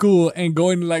 cutting school and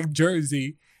going to like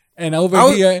Jersey, and over I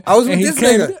was- here, I was with and this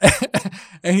can't,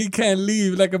 and he can't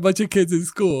leave like a bunch of kids in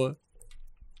school.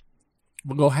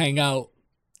 We'll go hang out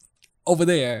over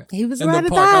there. He was a in the ride or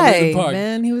park. I was in the die, park.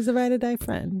 man. He was a ride or die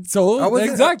friend. So I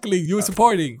wasn't- exactly, you were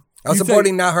supporting. I was You said-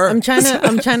 supporting not her. I'm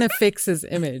trying to fix his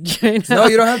image right now. No,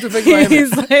 you don't have to fix my image.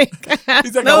 He's like,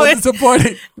 He's like, no, I wasn't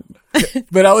supporting,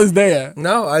 but I was there.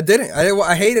 No, I didn't.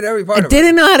 I hated every part I of it.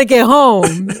 didn't know how to get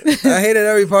home. I hated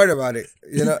every part about it.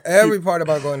 Every part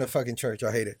about going to fucking church.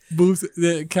 I hated. Booth,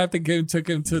 the Captain Kim took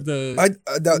him to the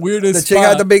The weirdest chick spot.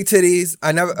 had the big titties.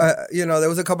 I never, there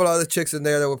was a couple other chicks in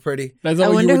there that were pretty. That's I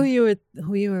all wonder you would,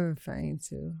 who you were referring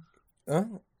to. Huh?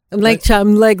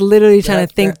 I'm like literally trying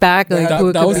to think back. That Like had- who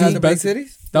it that could was That had his the be. big best-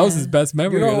 titties. that was his best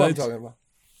memory. You know what I'm Like, talking about.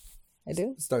 I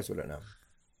do. It starts with an M.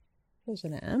 There's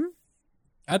an M.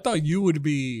 I thought you would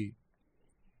be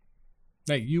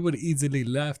like you would easily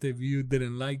left if you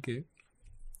didn't like it.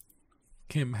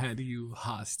 Kim had you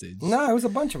hostage. Nah, it was a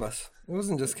bunch of us. It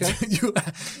wasn't just Kim. you,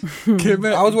 Kim,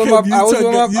 I was with Kim, my. I was with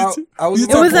my. I was. you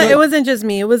with took my- It wasn't just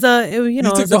me. It was it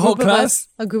took was the a whole group of class? us.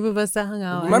 A group of us that hung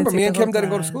out. I Remember, didn't me take and the Kim whole didn't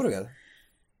go to class. school together.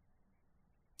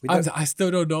 We I did.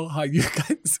 still don't know how you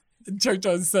guys in church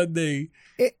on Sunday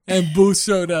It- and Booth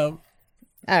showed up.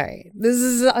 All right, this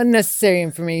is unnecessary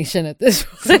information at this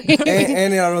point.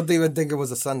 And I don't even think it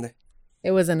was a Sunday.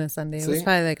 It wasn't a Sunday. It was See?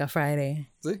 probably like a Friday.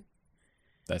 See,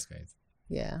 That's crazy.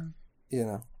 Yeah.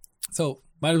 So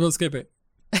might as well skip it.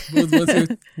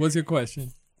 What's your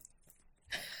question?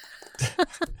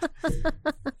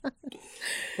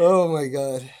 Oh my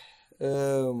god.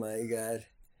 Oh my god.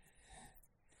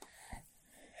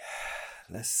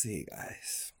 Let's see,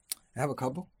 guys. I have a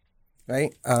couple,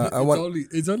 right? I want.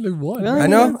 It's only one. Really?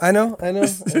 right? I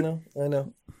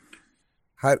know.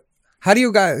 How do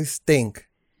you guys think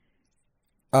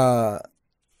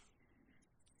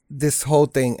this whole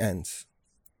thing ends?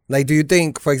 Like, do you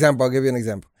think, for example, I'll give you an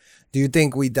example. Do you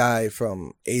think we die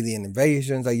from alien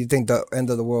invasions? Like, you think the end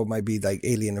of the world might be like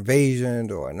alien invasion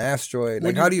or an asteroid?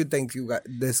 Like, how do you think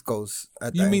this goes?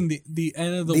 At You the mean end? the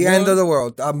end of the the world? end of the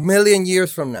world? 1,000,000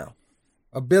 years from now,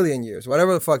 1,000,000,000 years,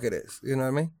 whatever the fuck it is. You know what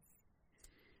I mean?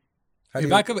 How do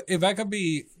If I could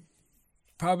be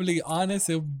probably honest,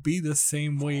 it would be the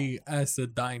same way as the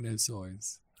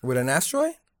dinosaurs. with an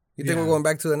asteroid? You think Yeah. we're going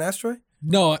back to an asteroid?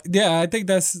 No, yeah, I think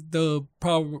that's the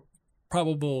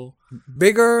probable.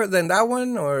 Bigger than that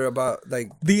one, or about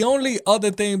like The only other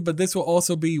thing, but this will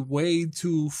also be way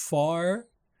too far,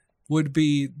 would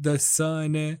be the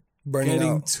sun burning getting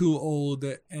out? too old,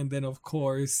 and then of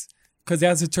course, because it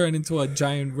has to turn into a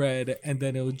giant red, and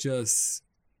then it'll just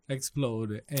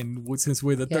explode. And since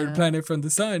we're the third Yeah. planet from the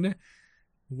sun,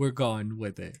 we're gone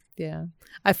with it. Yeah.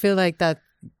 I feel like that.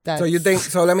 So you think?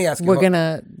 So let me ask you. we're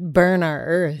gonna burn our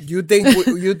Earth? You think?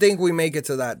 You think we make it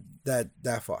to that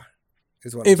far?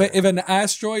 Is what I'm saying. if an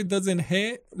asteroid doesn't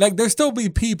hit, like there still be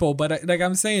people, but like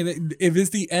I'm saying, if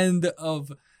it's the end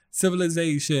of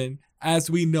civilization as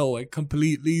we know it,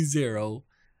 completely zero,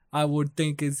 I would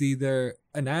think it's either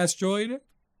an asteroid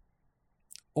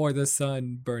or the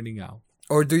sun burning out.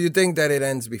 Or do you think that it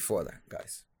ends before that,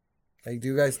 guys? Like, do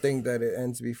you guys think that it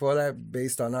ends before that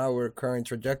based on our current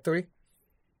trajectory?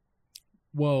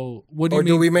 Well, what do you Or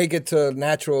mean? do we make it to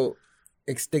natural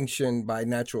extinction by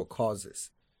natural causes?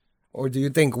 Or do you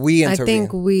think we I intervene?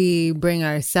 think we bring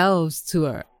ourselves to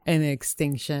an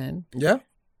extinction Yeah?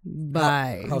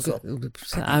 by. How so?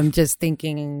 I'm just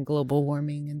thinking global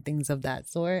warming and things of that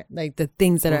sort. Like the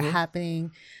things that are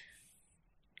happening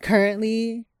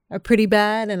currently are pretty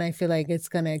bad, and I feel like it's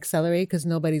gonna accelerate because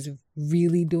nobody's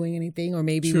really doing anything, or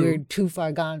maybe True. we're too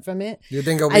far gone from it. Do you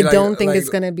think it'll be I like, don't think like, it's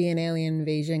gonna be an alien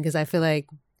invasion because I feel like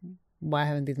why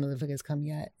haven't these motherfuckers come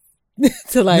yet?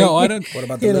 To like, No, I don't. What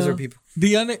about the you lizard know, people?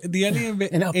 The alien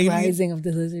an uprising of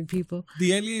the lizard people.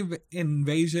 the alien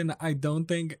invasion, I don't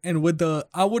think, and with the,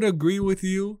 I would agree with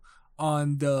you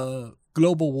on the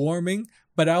global warming,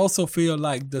 but I also feel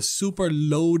like the super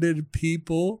loaded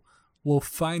people will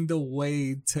find a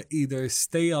way to either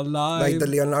stay alive, Like the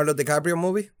Leonardo DiCaprio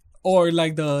movie? or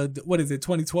like the what is it,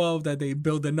 2012, that they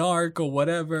build an ark or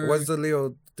whatever. What's the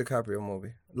Leo DiCaprio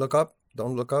movie? Look Up?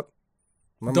 Don't Look Up?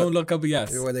 Remember Don't Look Up,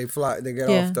 yes. where they fly, they get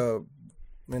Yeah. off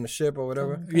in the ship or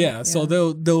whatever? Yeah, so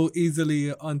Yeah. they'll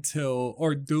easily until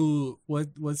or do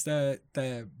what's that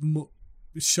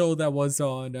show that was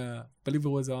on I believe it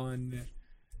was on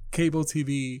cable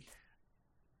TV,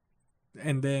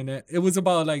 and then it was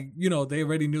about like, you know, they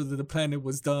already knew that the planet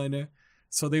was done,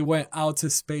 so they went out to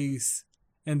space,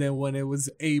 and then when it was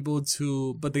able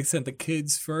to, but they sent the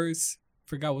kids first.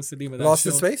 Forgot what's the name of that Lost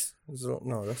show. in Space?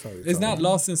 No, that's not. It's not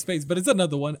Lost in Space, but it's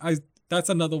another one. That's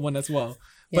another one as well.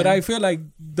 But Yeah. I feel like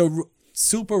the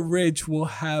super rich will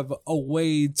have a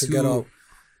way To get out.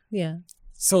 Yeah.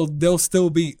 so they'll still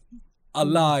be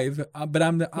alive. But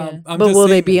I'm Yeah. I'm But just will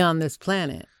they saying be on this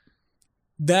planet?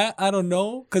 that I don't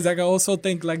know, because I can also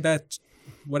think like that,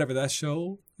 whatever that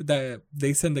show that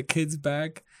they send the kids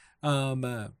back.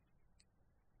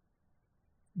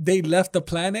 They left the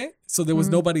planet, so there was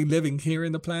nobody living here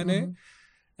in the planet,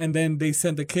 and then they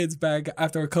sent the kids back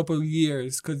after a couple of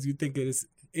years because you think it is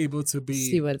able to be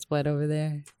See what's what over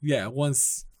there.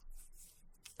 once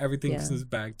everything Yeah. is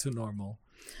back to normal.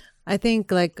 I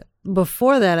think like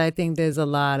before that, I think there's a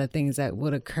lot of things that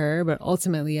would occur, but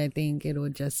ultimately I think it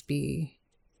would just be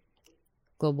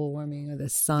global warming or the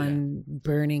sun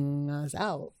burning us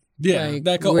out. Yeah, Like,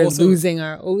 that could we're also losing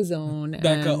our ozone.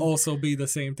 that could and, also be the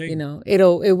same thing. you know,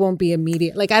 it won't be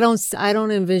immediate. Like I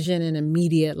don't envision an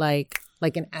immediate like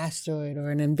an asteroid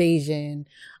or an invasion.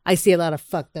 I see a lot of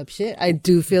fucked up shit. I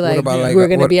do feel like about, like, we're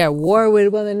gonna what- be at war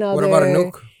with one another. What about a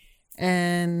nuke?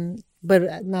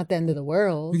 But not the end of the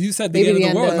world. You said the Maybe end of the the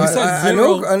end world. of- You said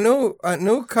zero. I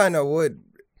knew kind of would.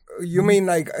 You mean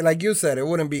like you said, it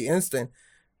wouldn't be instant,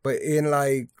 but in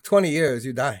like 20 years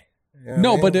you die. You know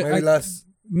No, what I mean? but maybe less.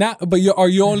 Not. But are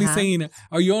you only Uh-huh. saying?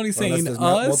 Are you only Unless saying there's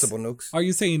us? multiple nukes. Are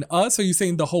you saying us? Or are you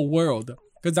saying the whole world?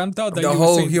 Because I'm thought that The you were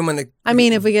whole saying, human. I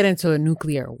mean, if we get into a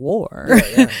nuclear war,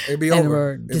 yeah, it'd be And over.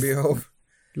 we're It'd just- be over.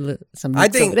 some I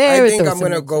nukes think over there, I think throw I'm some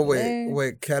gonna nukes go over there.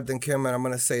 with Captain Kim, and I'm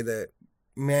gonna say that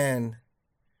man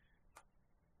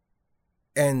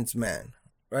ends man,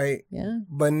 right? Yeah,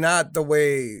 But not the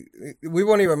way we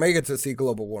won't even make it to see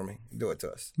global warming do it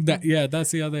to us. that. Yeah,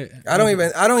 that's the other. I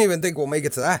don't even think we'll make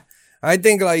it to that. I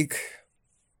think like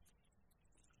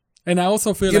And I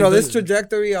also feel you know like this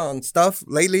trajectory on stuff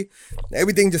lately,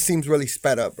 everything just seems really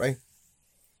sped up, right?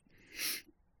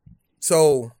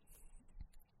 So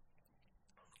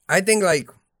I think like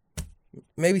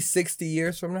maybe 60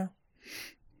 years from now,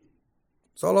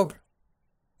 it's all over.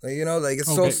 Like, you know, like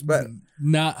it's so sped.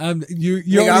 Nah, you're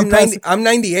Like, only passing, I'm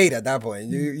 98 at that point.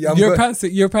 I'm you're good.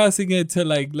 passing. You're passing it to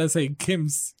like, let's say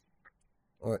Kim's,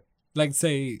 What? like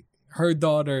say her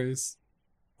daughters,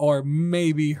 or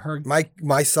maybe her.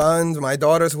 My sons, my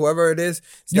daughters, whoever it is,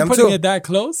 it's You're them putting too. it that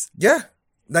close? Yeah.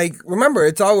 Like, remember,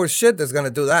 it's our shit that's gonna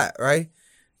do that, right?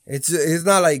 It's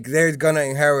not like they're gonna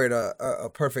inherit a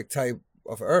perfect type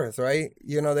of earth, right?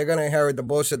 You know, they're gonna inherit the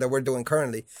bullshit that we're doing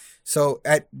currently. So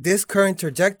at this current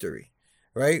trajectory,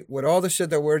 right, with all the shit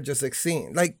that we're just like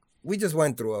seeing, like we just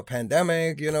went through a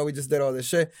pandemic, you know, we just did all this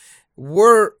shit.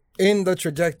 We're in the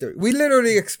trajectory. We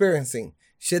literally experiencing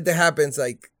shit that happens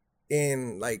like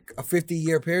in like a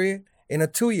 50-year period, in a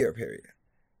 2-year period.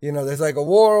 You know, there's like a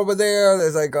war over there.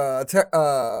 There's like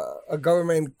a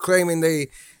government claiming they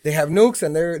have nukes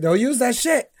and they'll use that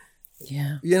shit.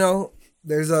 yeah. You know,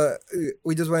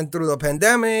 we just went through the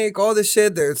pandemic, all this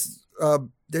shit. There's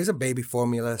there's a baby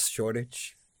formula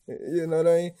shortage. You know what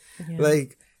I mean? Yeah.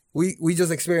 Like we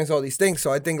just experience all these things.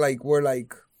 So I think like we're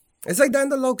like, it's like that in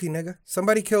the Loki, nigga.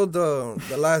 Somebody killed the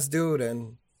last dude,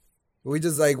 and we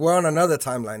just like we're on another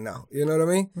timeline now. You know what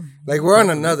I mean? Like we're on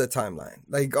another timeline.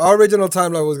 Like our original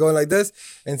timeline was going like this,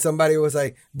 and somebody was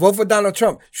like, vote for Donald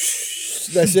Trump. Shh,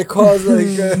 that shit caused like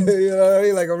you know what I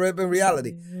mean? Like a rip in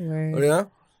reality. Right. You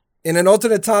know? In an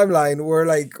alternate timeline, we're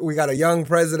like, we got a young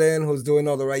president who's doing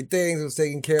all the right things, who's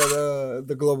taking care of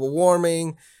the global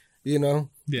warming, you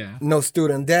know, Yeah. no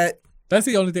student debt. That's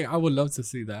the only thing I would love to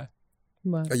see that.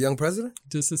 But A young president?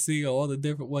 Just to see all the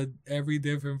different, what every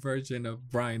different version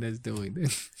of Brian is doing.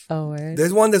 oh, word.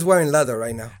 There's one that's wearing leather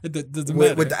right now It doesn't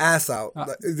matter. with the ass out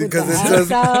because The it's ass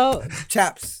just out.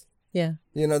 chaps. Yeah.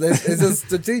 You know, it's just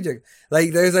strategic.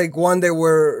 Like there's like one that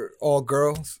were all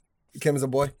girls. Kim's a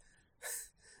boy.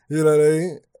 You know what I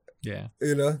mean? Yeah.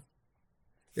 You know,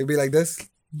 it'd be like this.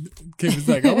 Kim is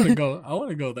like, I want to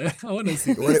go there. I want to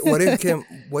see. What if Kim?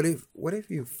 What if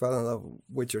you fell in love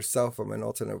with yourself from an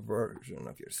alternate version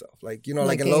of yourself? Like you know,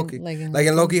 like in Loki, like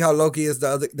in Loki, how Loki is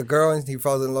the girl and he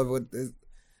falls in love with.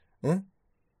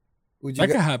 Would you That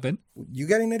could happen. you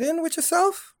getting it in with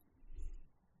yourself?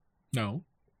 No.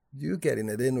 You getting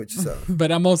it in with yourself?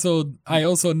 But I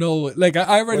also know, like,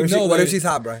 I already know What that. if she's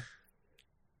hot, Brian?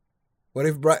 What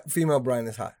if female Brian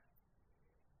is hot?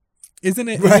 Isn't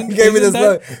it? Brian gave me this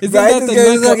look. Isn't Brian that just the gave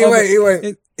me this look look. of,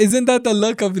 Wait. Isn't that the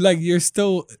look of like you're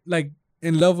still like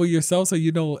in love with yourself, so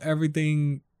you know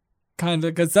everything, kind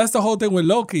of? Because that's the whole thing with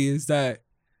Loki is that.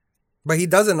 But he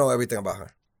doesn't know everything about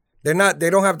her. They're not.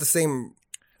 They don't have the same.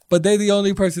 But they're the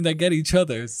only person that get each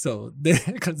other, so they're.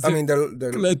 I mean, they're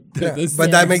they're the but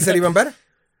same. that makes it even better.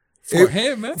 For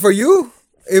him, man. For you,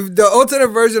 if the alternate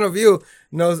version of you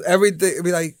knows everything, it'd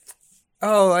be like,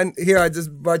 oh, I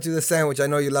just brought you the sandwich. I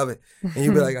know you love it. And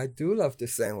you'd be like, I do love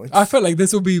this sandwich. I feel like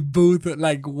this will be Booth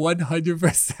like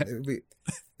 100%.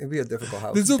 It'd be a difficult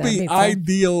house. This will That'd be be tough.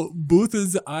 ideal. Booth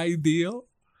is ideal.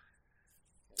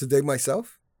 To date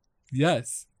myself?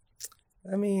 Yes.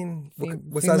 I mean,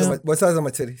 what female. size are my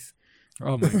titties?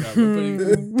 Oh my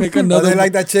god. Pick Are another. they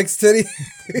like that chick's titty?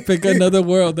 Pick another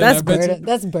world. Then I bet you-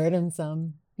 That's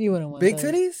burdensome. You wouldn't want Big those.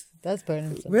 titties? That's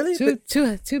burdensome. Really?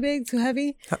 Too big, too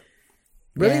heavy.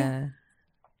 Really? Yeah.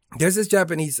 There's this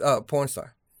Japanese porn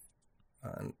star.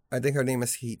 I think her name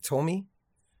is Hitomi.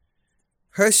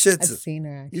 Her I've shit's. seen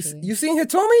her actually. You seen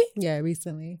Hitomi? Yeah,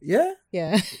 recently. Yeah.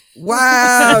 Yeah.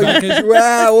 Wow.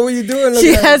 Wow. What were you doing?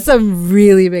 She Look at- has some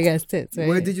really big ass tits. Right?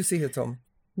 Where did you see Hitomi?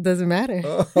 Doesn't matter.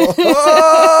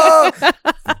 Oh.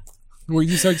 Were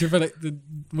you searching for like?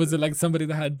 Was it like somebody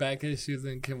that had back issues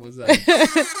and Kim was like?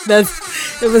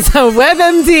 It was a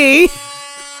WebMD.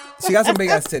 She got some big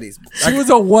ass titties. She was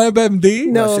a WebMD.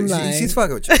 No, I'm lying. she's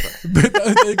fucking with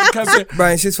you, Captain,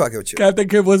 Brian. She's fucking with you. Captain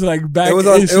Kim was like back It was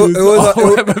on. issues.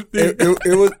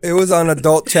 It was on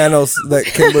adult channels that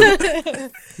Kim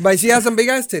was. But she has some big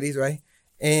ass titties, right?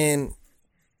 And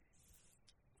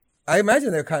I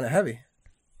imagine they're kind of heavy.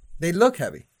 They look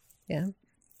heavy. Yeah.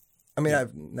 I mean,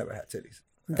 I've never had titties.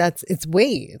 It's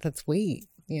weight. That's weight.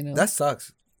 You know. That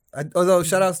sucks. Although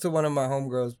shout outs to one of my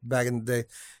homegirls back in the day.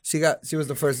 She was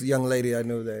the first young lady I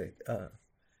knew that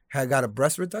had got a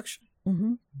breast reduction.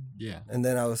 Mm-hmm. Yeah. And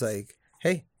then I was like,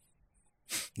 hey,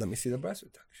 let me see the breast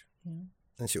reduction. Yeah.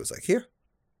 And she was like, here.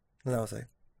 And I was like,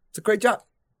 it's a great job.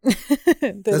 They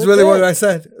That's look really good. what I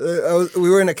said. We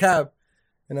were in a cab,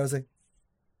 and I was like,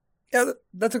 yeah,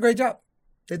 that's a great job.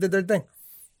 They did their thing.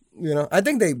 You know, I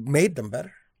think they made them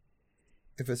better.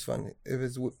 If it's funny, if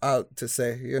it's out to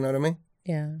say, you know what I mean?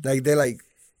 Yeah. Like they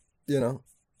you know,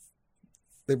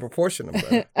 they proportion them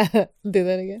better. Do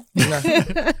that again.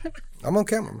 Nah, I'm on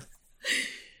camera.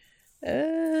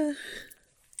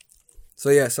 So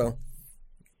yeah, so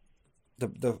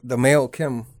the male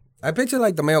Kim, I picture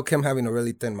like the male Kim having a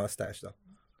really thin mustache though.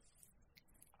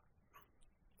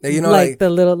 You know, like the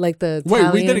little, like the Wait,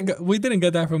 Italian. we didn't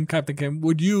get that from Captain Kim.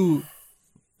 Would you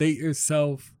date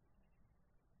yourself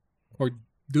or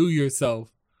do yourself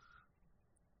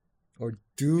or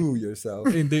do yourself.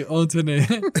 in the alternate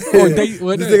or date? This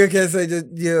What nigga can't say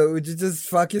would you just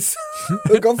fuck yourself?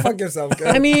 Go fuck yourself,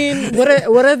 guys. I mean, what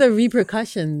are the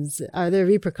repercussions? Are there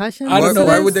repercussions? I don't know. to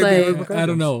Why this? would there be Like, repercussions? I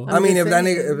don't know. I mean, I'm if that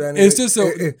just nigga, It's just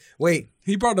so- wait,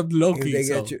 He brought up if Loki. they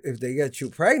So. get you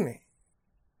pregnant,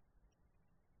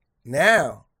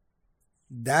 now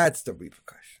that's the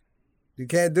repercussion. You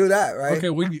can't do that, right?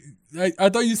 Okay, I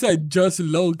thought you said just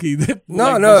Loki. No,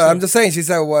 Like, no, I'm just saying. She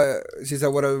said what? She said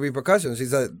what are the repercussions? She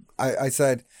said I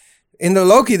said in the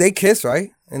Loki they kiss,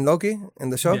 right? In Loki in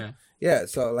the show, Yeah. yeah.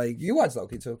 So like you watch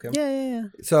Loki too, Kim. yeah.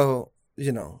 So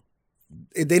you know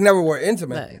they never were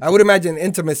intimate. Like, I would imagine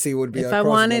intimacy would be. if I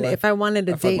wanted to I fuck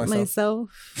date myself. myself,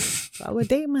 I would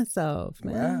date myself,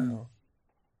 man. Wow.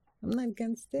 I'm not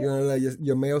against it. You want to let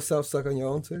your male self suck on your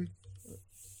own titty?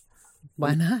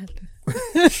 Why not?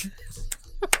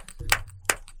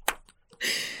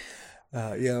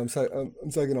 Yeah, I'm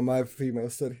sucking on my female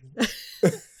titty.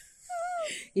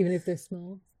 Even if they're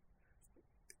small.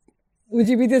 Would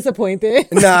you be disappointed?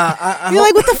 Nah, I You're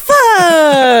like, what the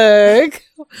fuck?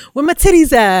 Where my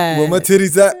titties at? Where my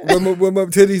titties at? Where my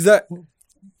titties at?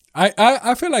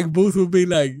 I feel like Booth would be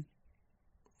like,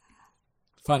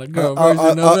 find a girl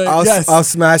version of it. Yes. I'll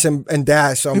smash and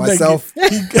dash on Like, myself.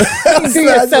 Do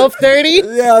yourself dirty?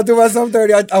 Yeah, I'll do myself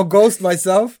dirty. I'll ghost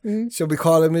myself. She'll be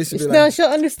calling me. She'll be No, like, she'll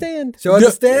understand. she'll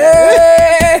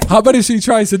understand. How about if she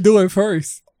tries to do it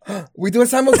first? We do it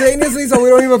simultaneously, so we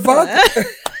don't even fuck.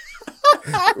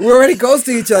 We're already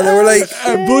ghosting each other. We're like,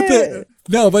 Booth,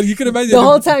 no, but you can imagine The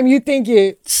whole time you think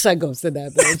you, I ghosted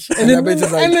that bitch. And that bitch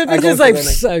is like, and the I bitch is ghosted like, that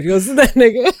nigga. I ghosted that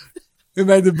nigga.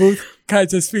 imagine Booth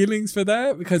catches feelings for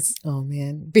that because Oh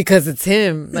man, because it's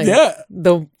him. Like, Yeah.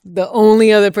 the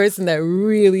only other person that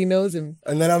really knows him.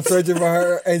 and then I'm searching for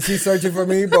her, and she's searching for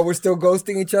me, but we're still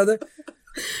ghosting each other.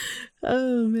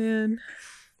 Oh man.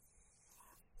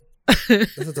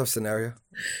 That's a tough scenario.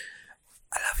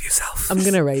 I love yourself. I'm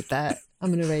gonna write that. I'm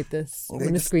gonna write this. I'm They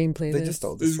gonna just- screenplay They this. just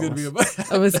stole this this is from gonna be us.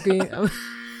 about. I'm gonna screen.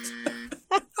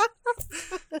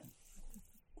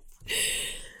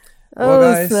 Well,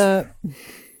 guys. snap.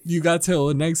 You got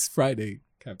till next Friday,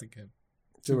 Captain Kim.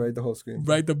 To write the whole screen.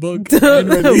 Write the book and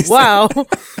release it. Wow.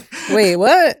 Wait,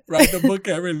 what? Write the book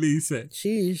and release it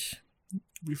Sheesh.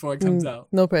 before it comes out.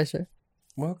 No pressure.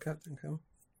 Well, Captain Kim,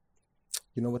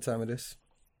 you know what time it is?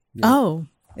 Oh,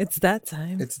 it's that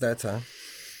time. It's that time.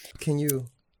 Can you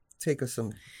take us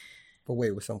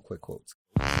away with some quick quotes?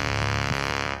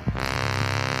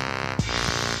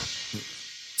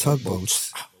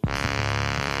 Tugboats.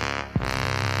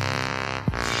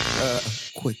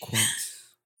 Quick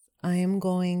quotes. I am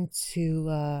going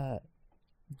to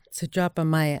drop a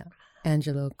Maya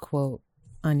Angelou quote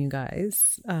on you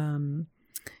guys.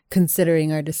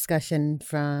 Considering our discussion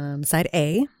from side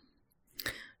A.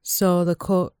 So the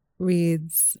quote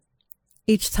reads,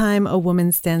 "Each time a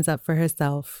woman stands up for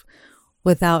herself,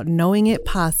 without knowing it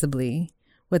possibly,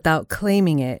 without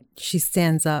claiming it, she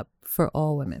stands up for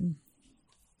all women."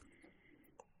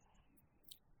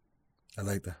 I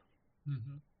like that.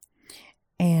 Mm-hmm.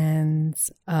 And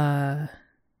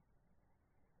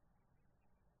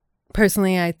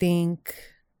personally, I think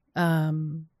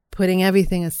putting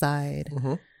everything aside,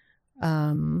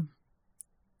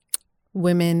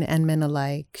 women and men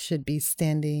alike should be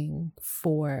standing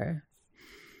for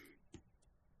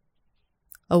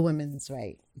a woman's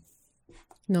right,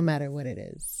 no matter what it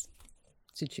is,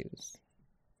 to choose.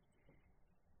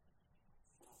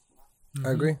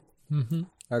 I agree. Mm-hmm.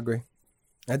 I agree.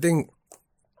 I think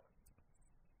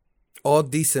all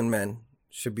decent men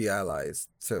should be allies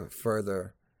to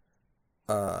further,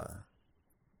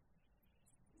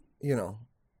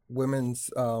 women's,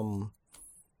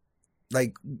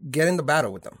 like, get in the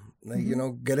battle with them. Like,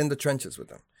 get in the trenches with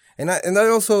them. And I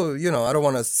also, I don't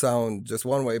want to sound just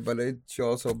one way, but it should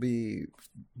also be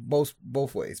both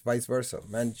ways, vice versa.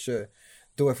 Men should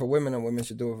do it for women and women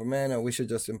should do it for men, and we should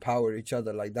just empower each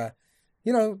other like that.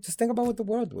 Just think about what the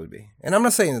world would be. And I'm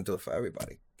not saying to do it for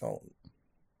everybody. Don't,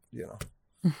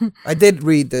 I did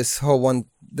read this one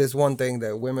thing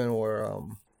that women were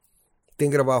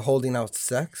thinking about holding out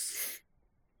sex,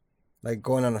 like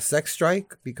going on a sex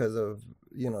strike because of,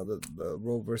 the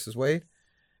Roe versus Wade.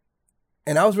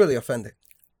 And I was really offended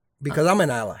because I'm an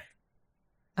ally.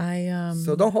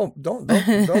 So don't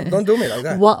do me like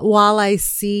that. While I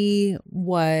see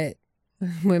what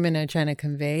women are trying to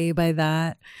convey by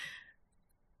that,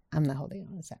 I'm not holding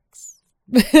on to sex.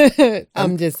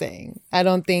 I'm just saying. I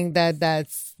don't think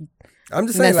that's I'm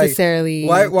just saying, necessarily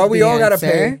why we the all gotta answer.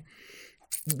 pay?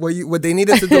 What they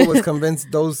needed to do was convince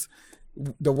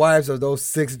the wives of those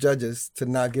 6 judges to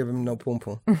not give him no pum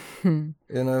pum. You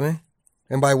know what I mean?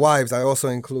 And by wives, I also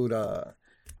include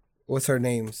what's her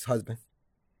name's husband,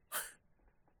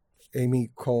 Amy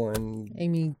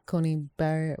Coney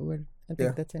Barrett. I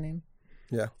think that's her name.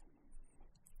 Yeah.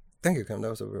 Thank you, Kim. That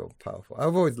was a real powerful.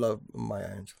 I've always loved Maya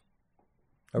Angelou.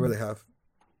 I really have.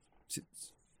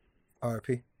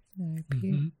 R.I.P.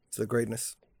 Mm-hmm. It's a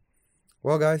greatness.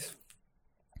 Well, guys,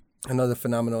 another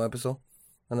phenomenal episode.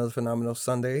 Another phenomenal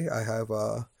Sunday. I have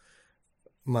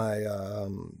my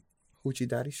Hoochie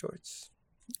Daddy shorts.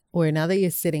 Or now that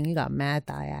you're sitting, you got mad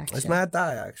thigh action. It's mad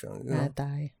thigh action. Mad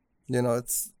thigh.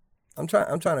 I'm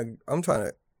trying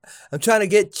to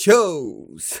get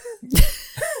chose.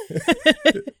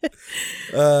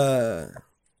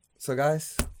 So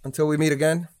guys, until we meet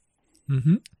again,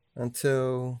 Mm-hmm.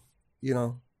 until,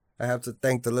 I have to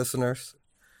thank the listeners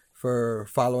for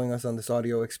following us on this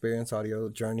audio experience, audio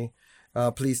journey.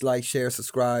 Please like, share,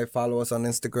 subscribe, follow us on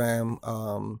Instagram.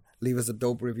 Leave us a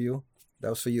dope review. That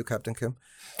was for you, Captain Kim.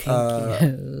 Thank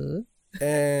you.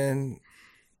 And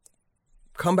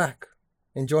come back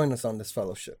and join us on this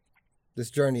fellowship, this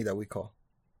journey that we call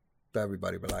the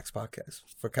Everybody Relax Podcast.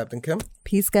 For Captain Kim,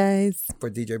 Peace, guys. for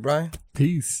DJ Brian,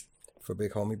 Peace. for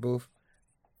Big Homie Booth,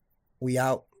 we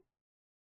out.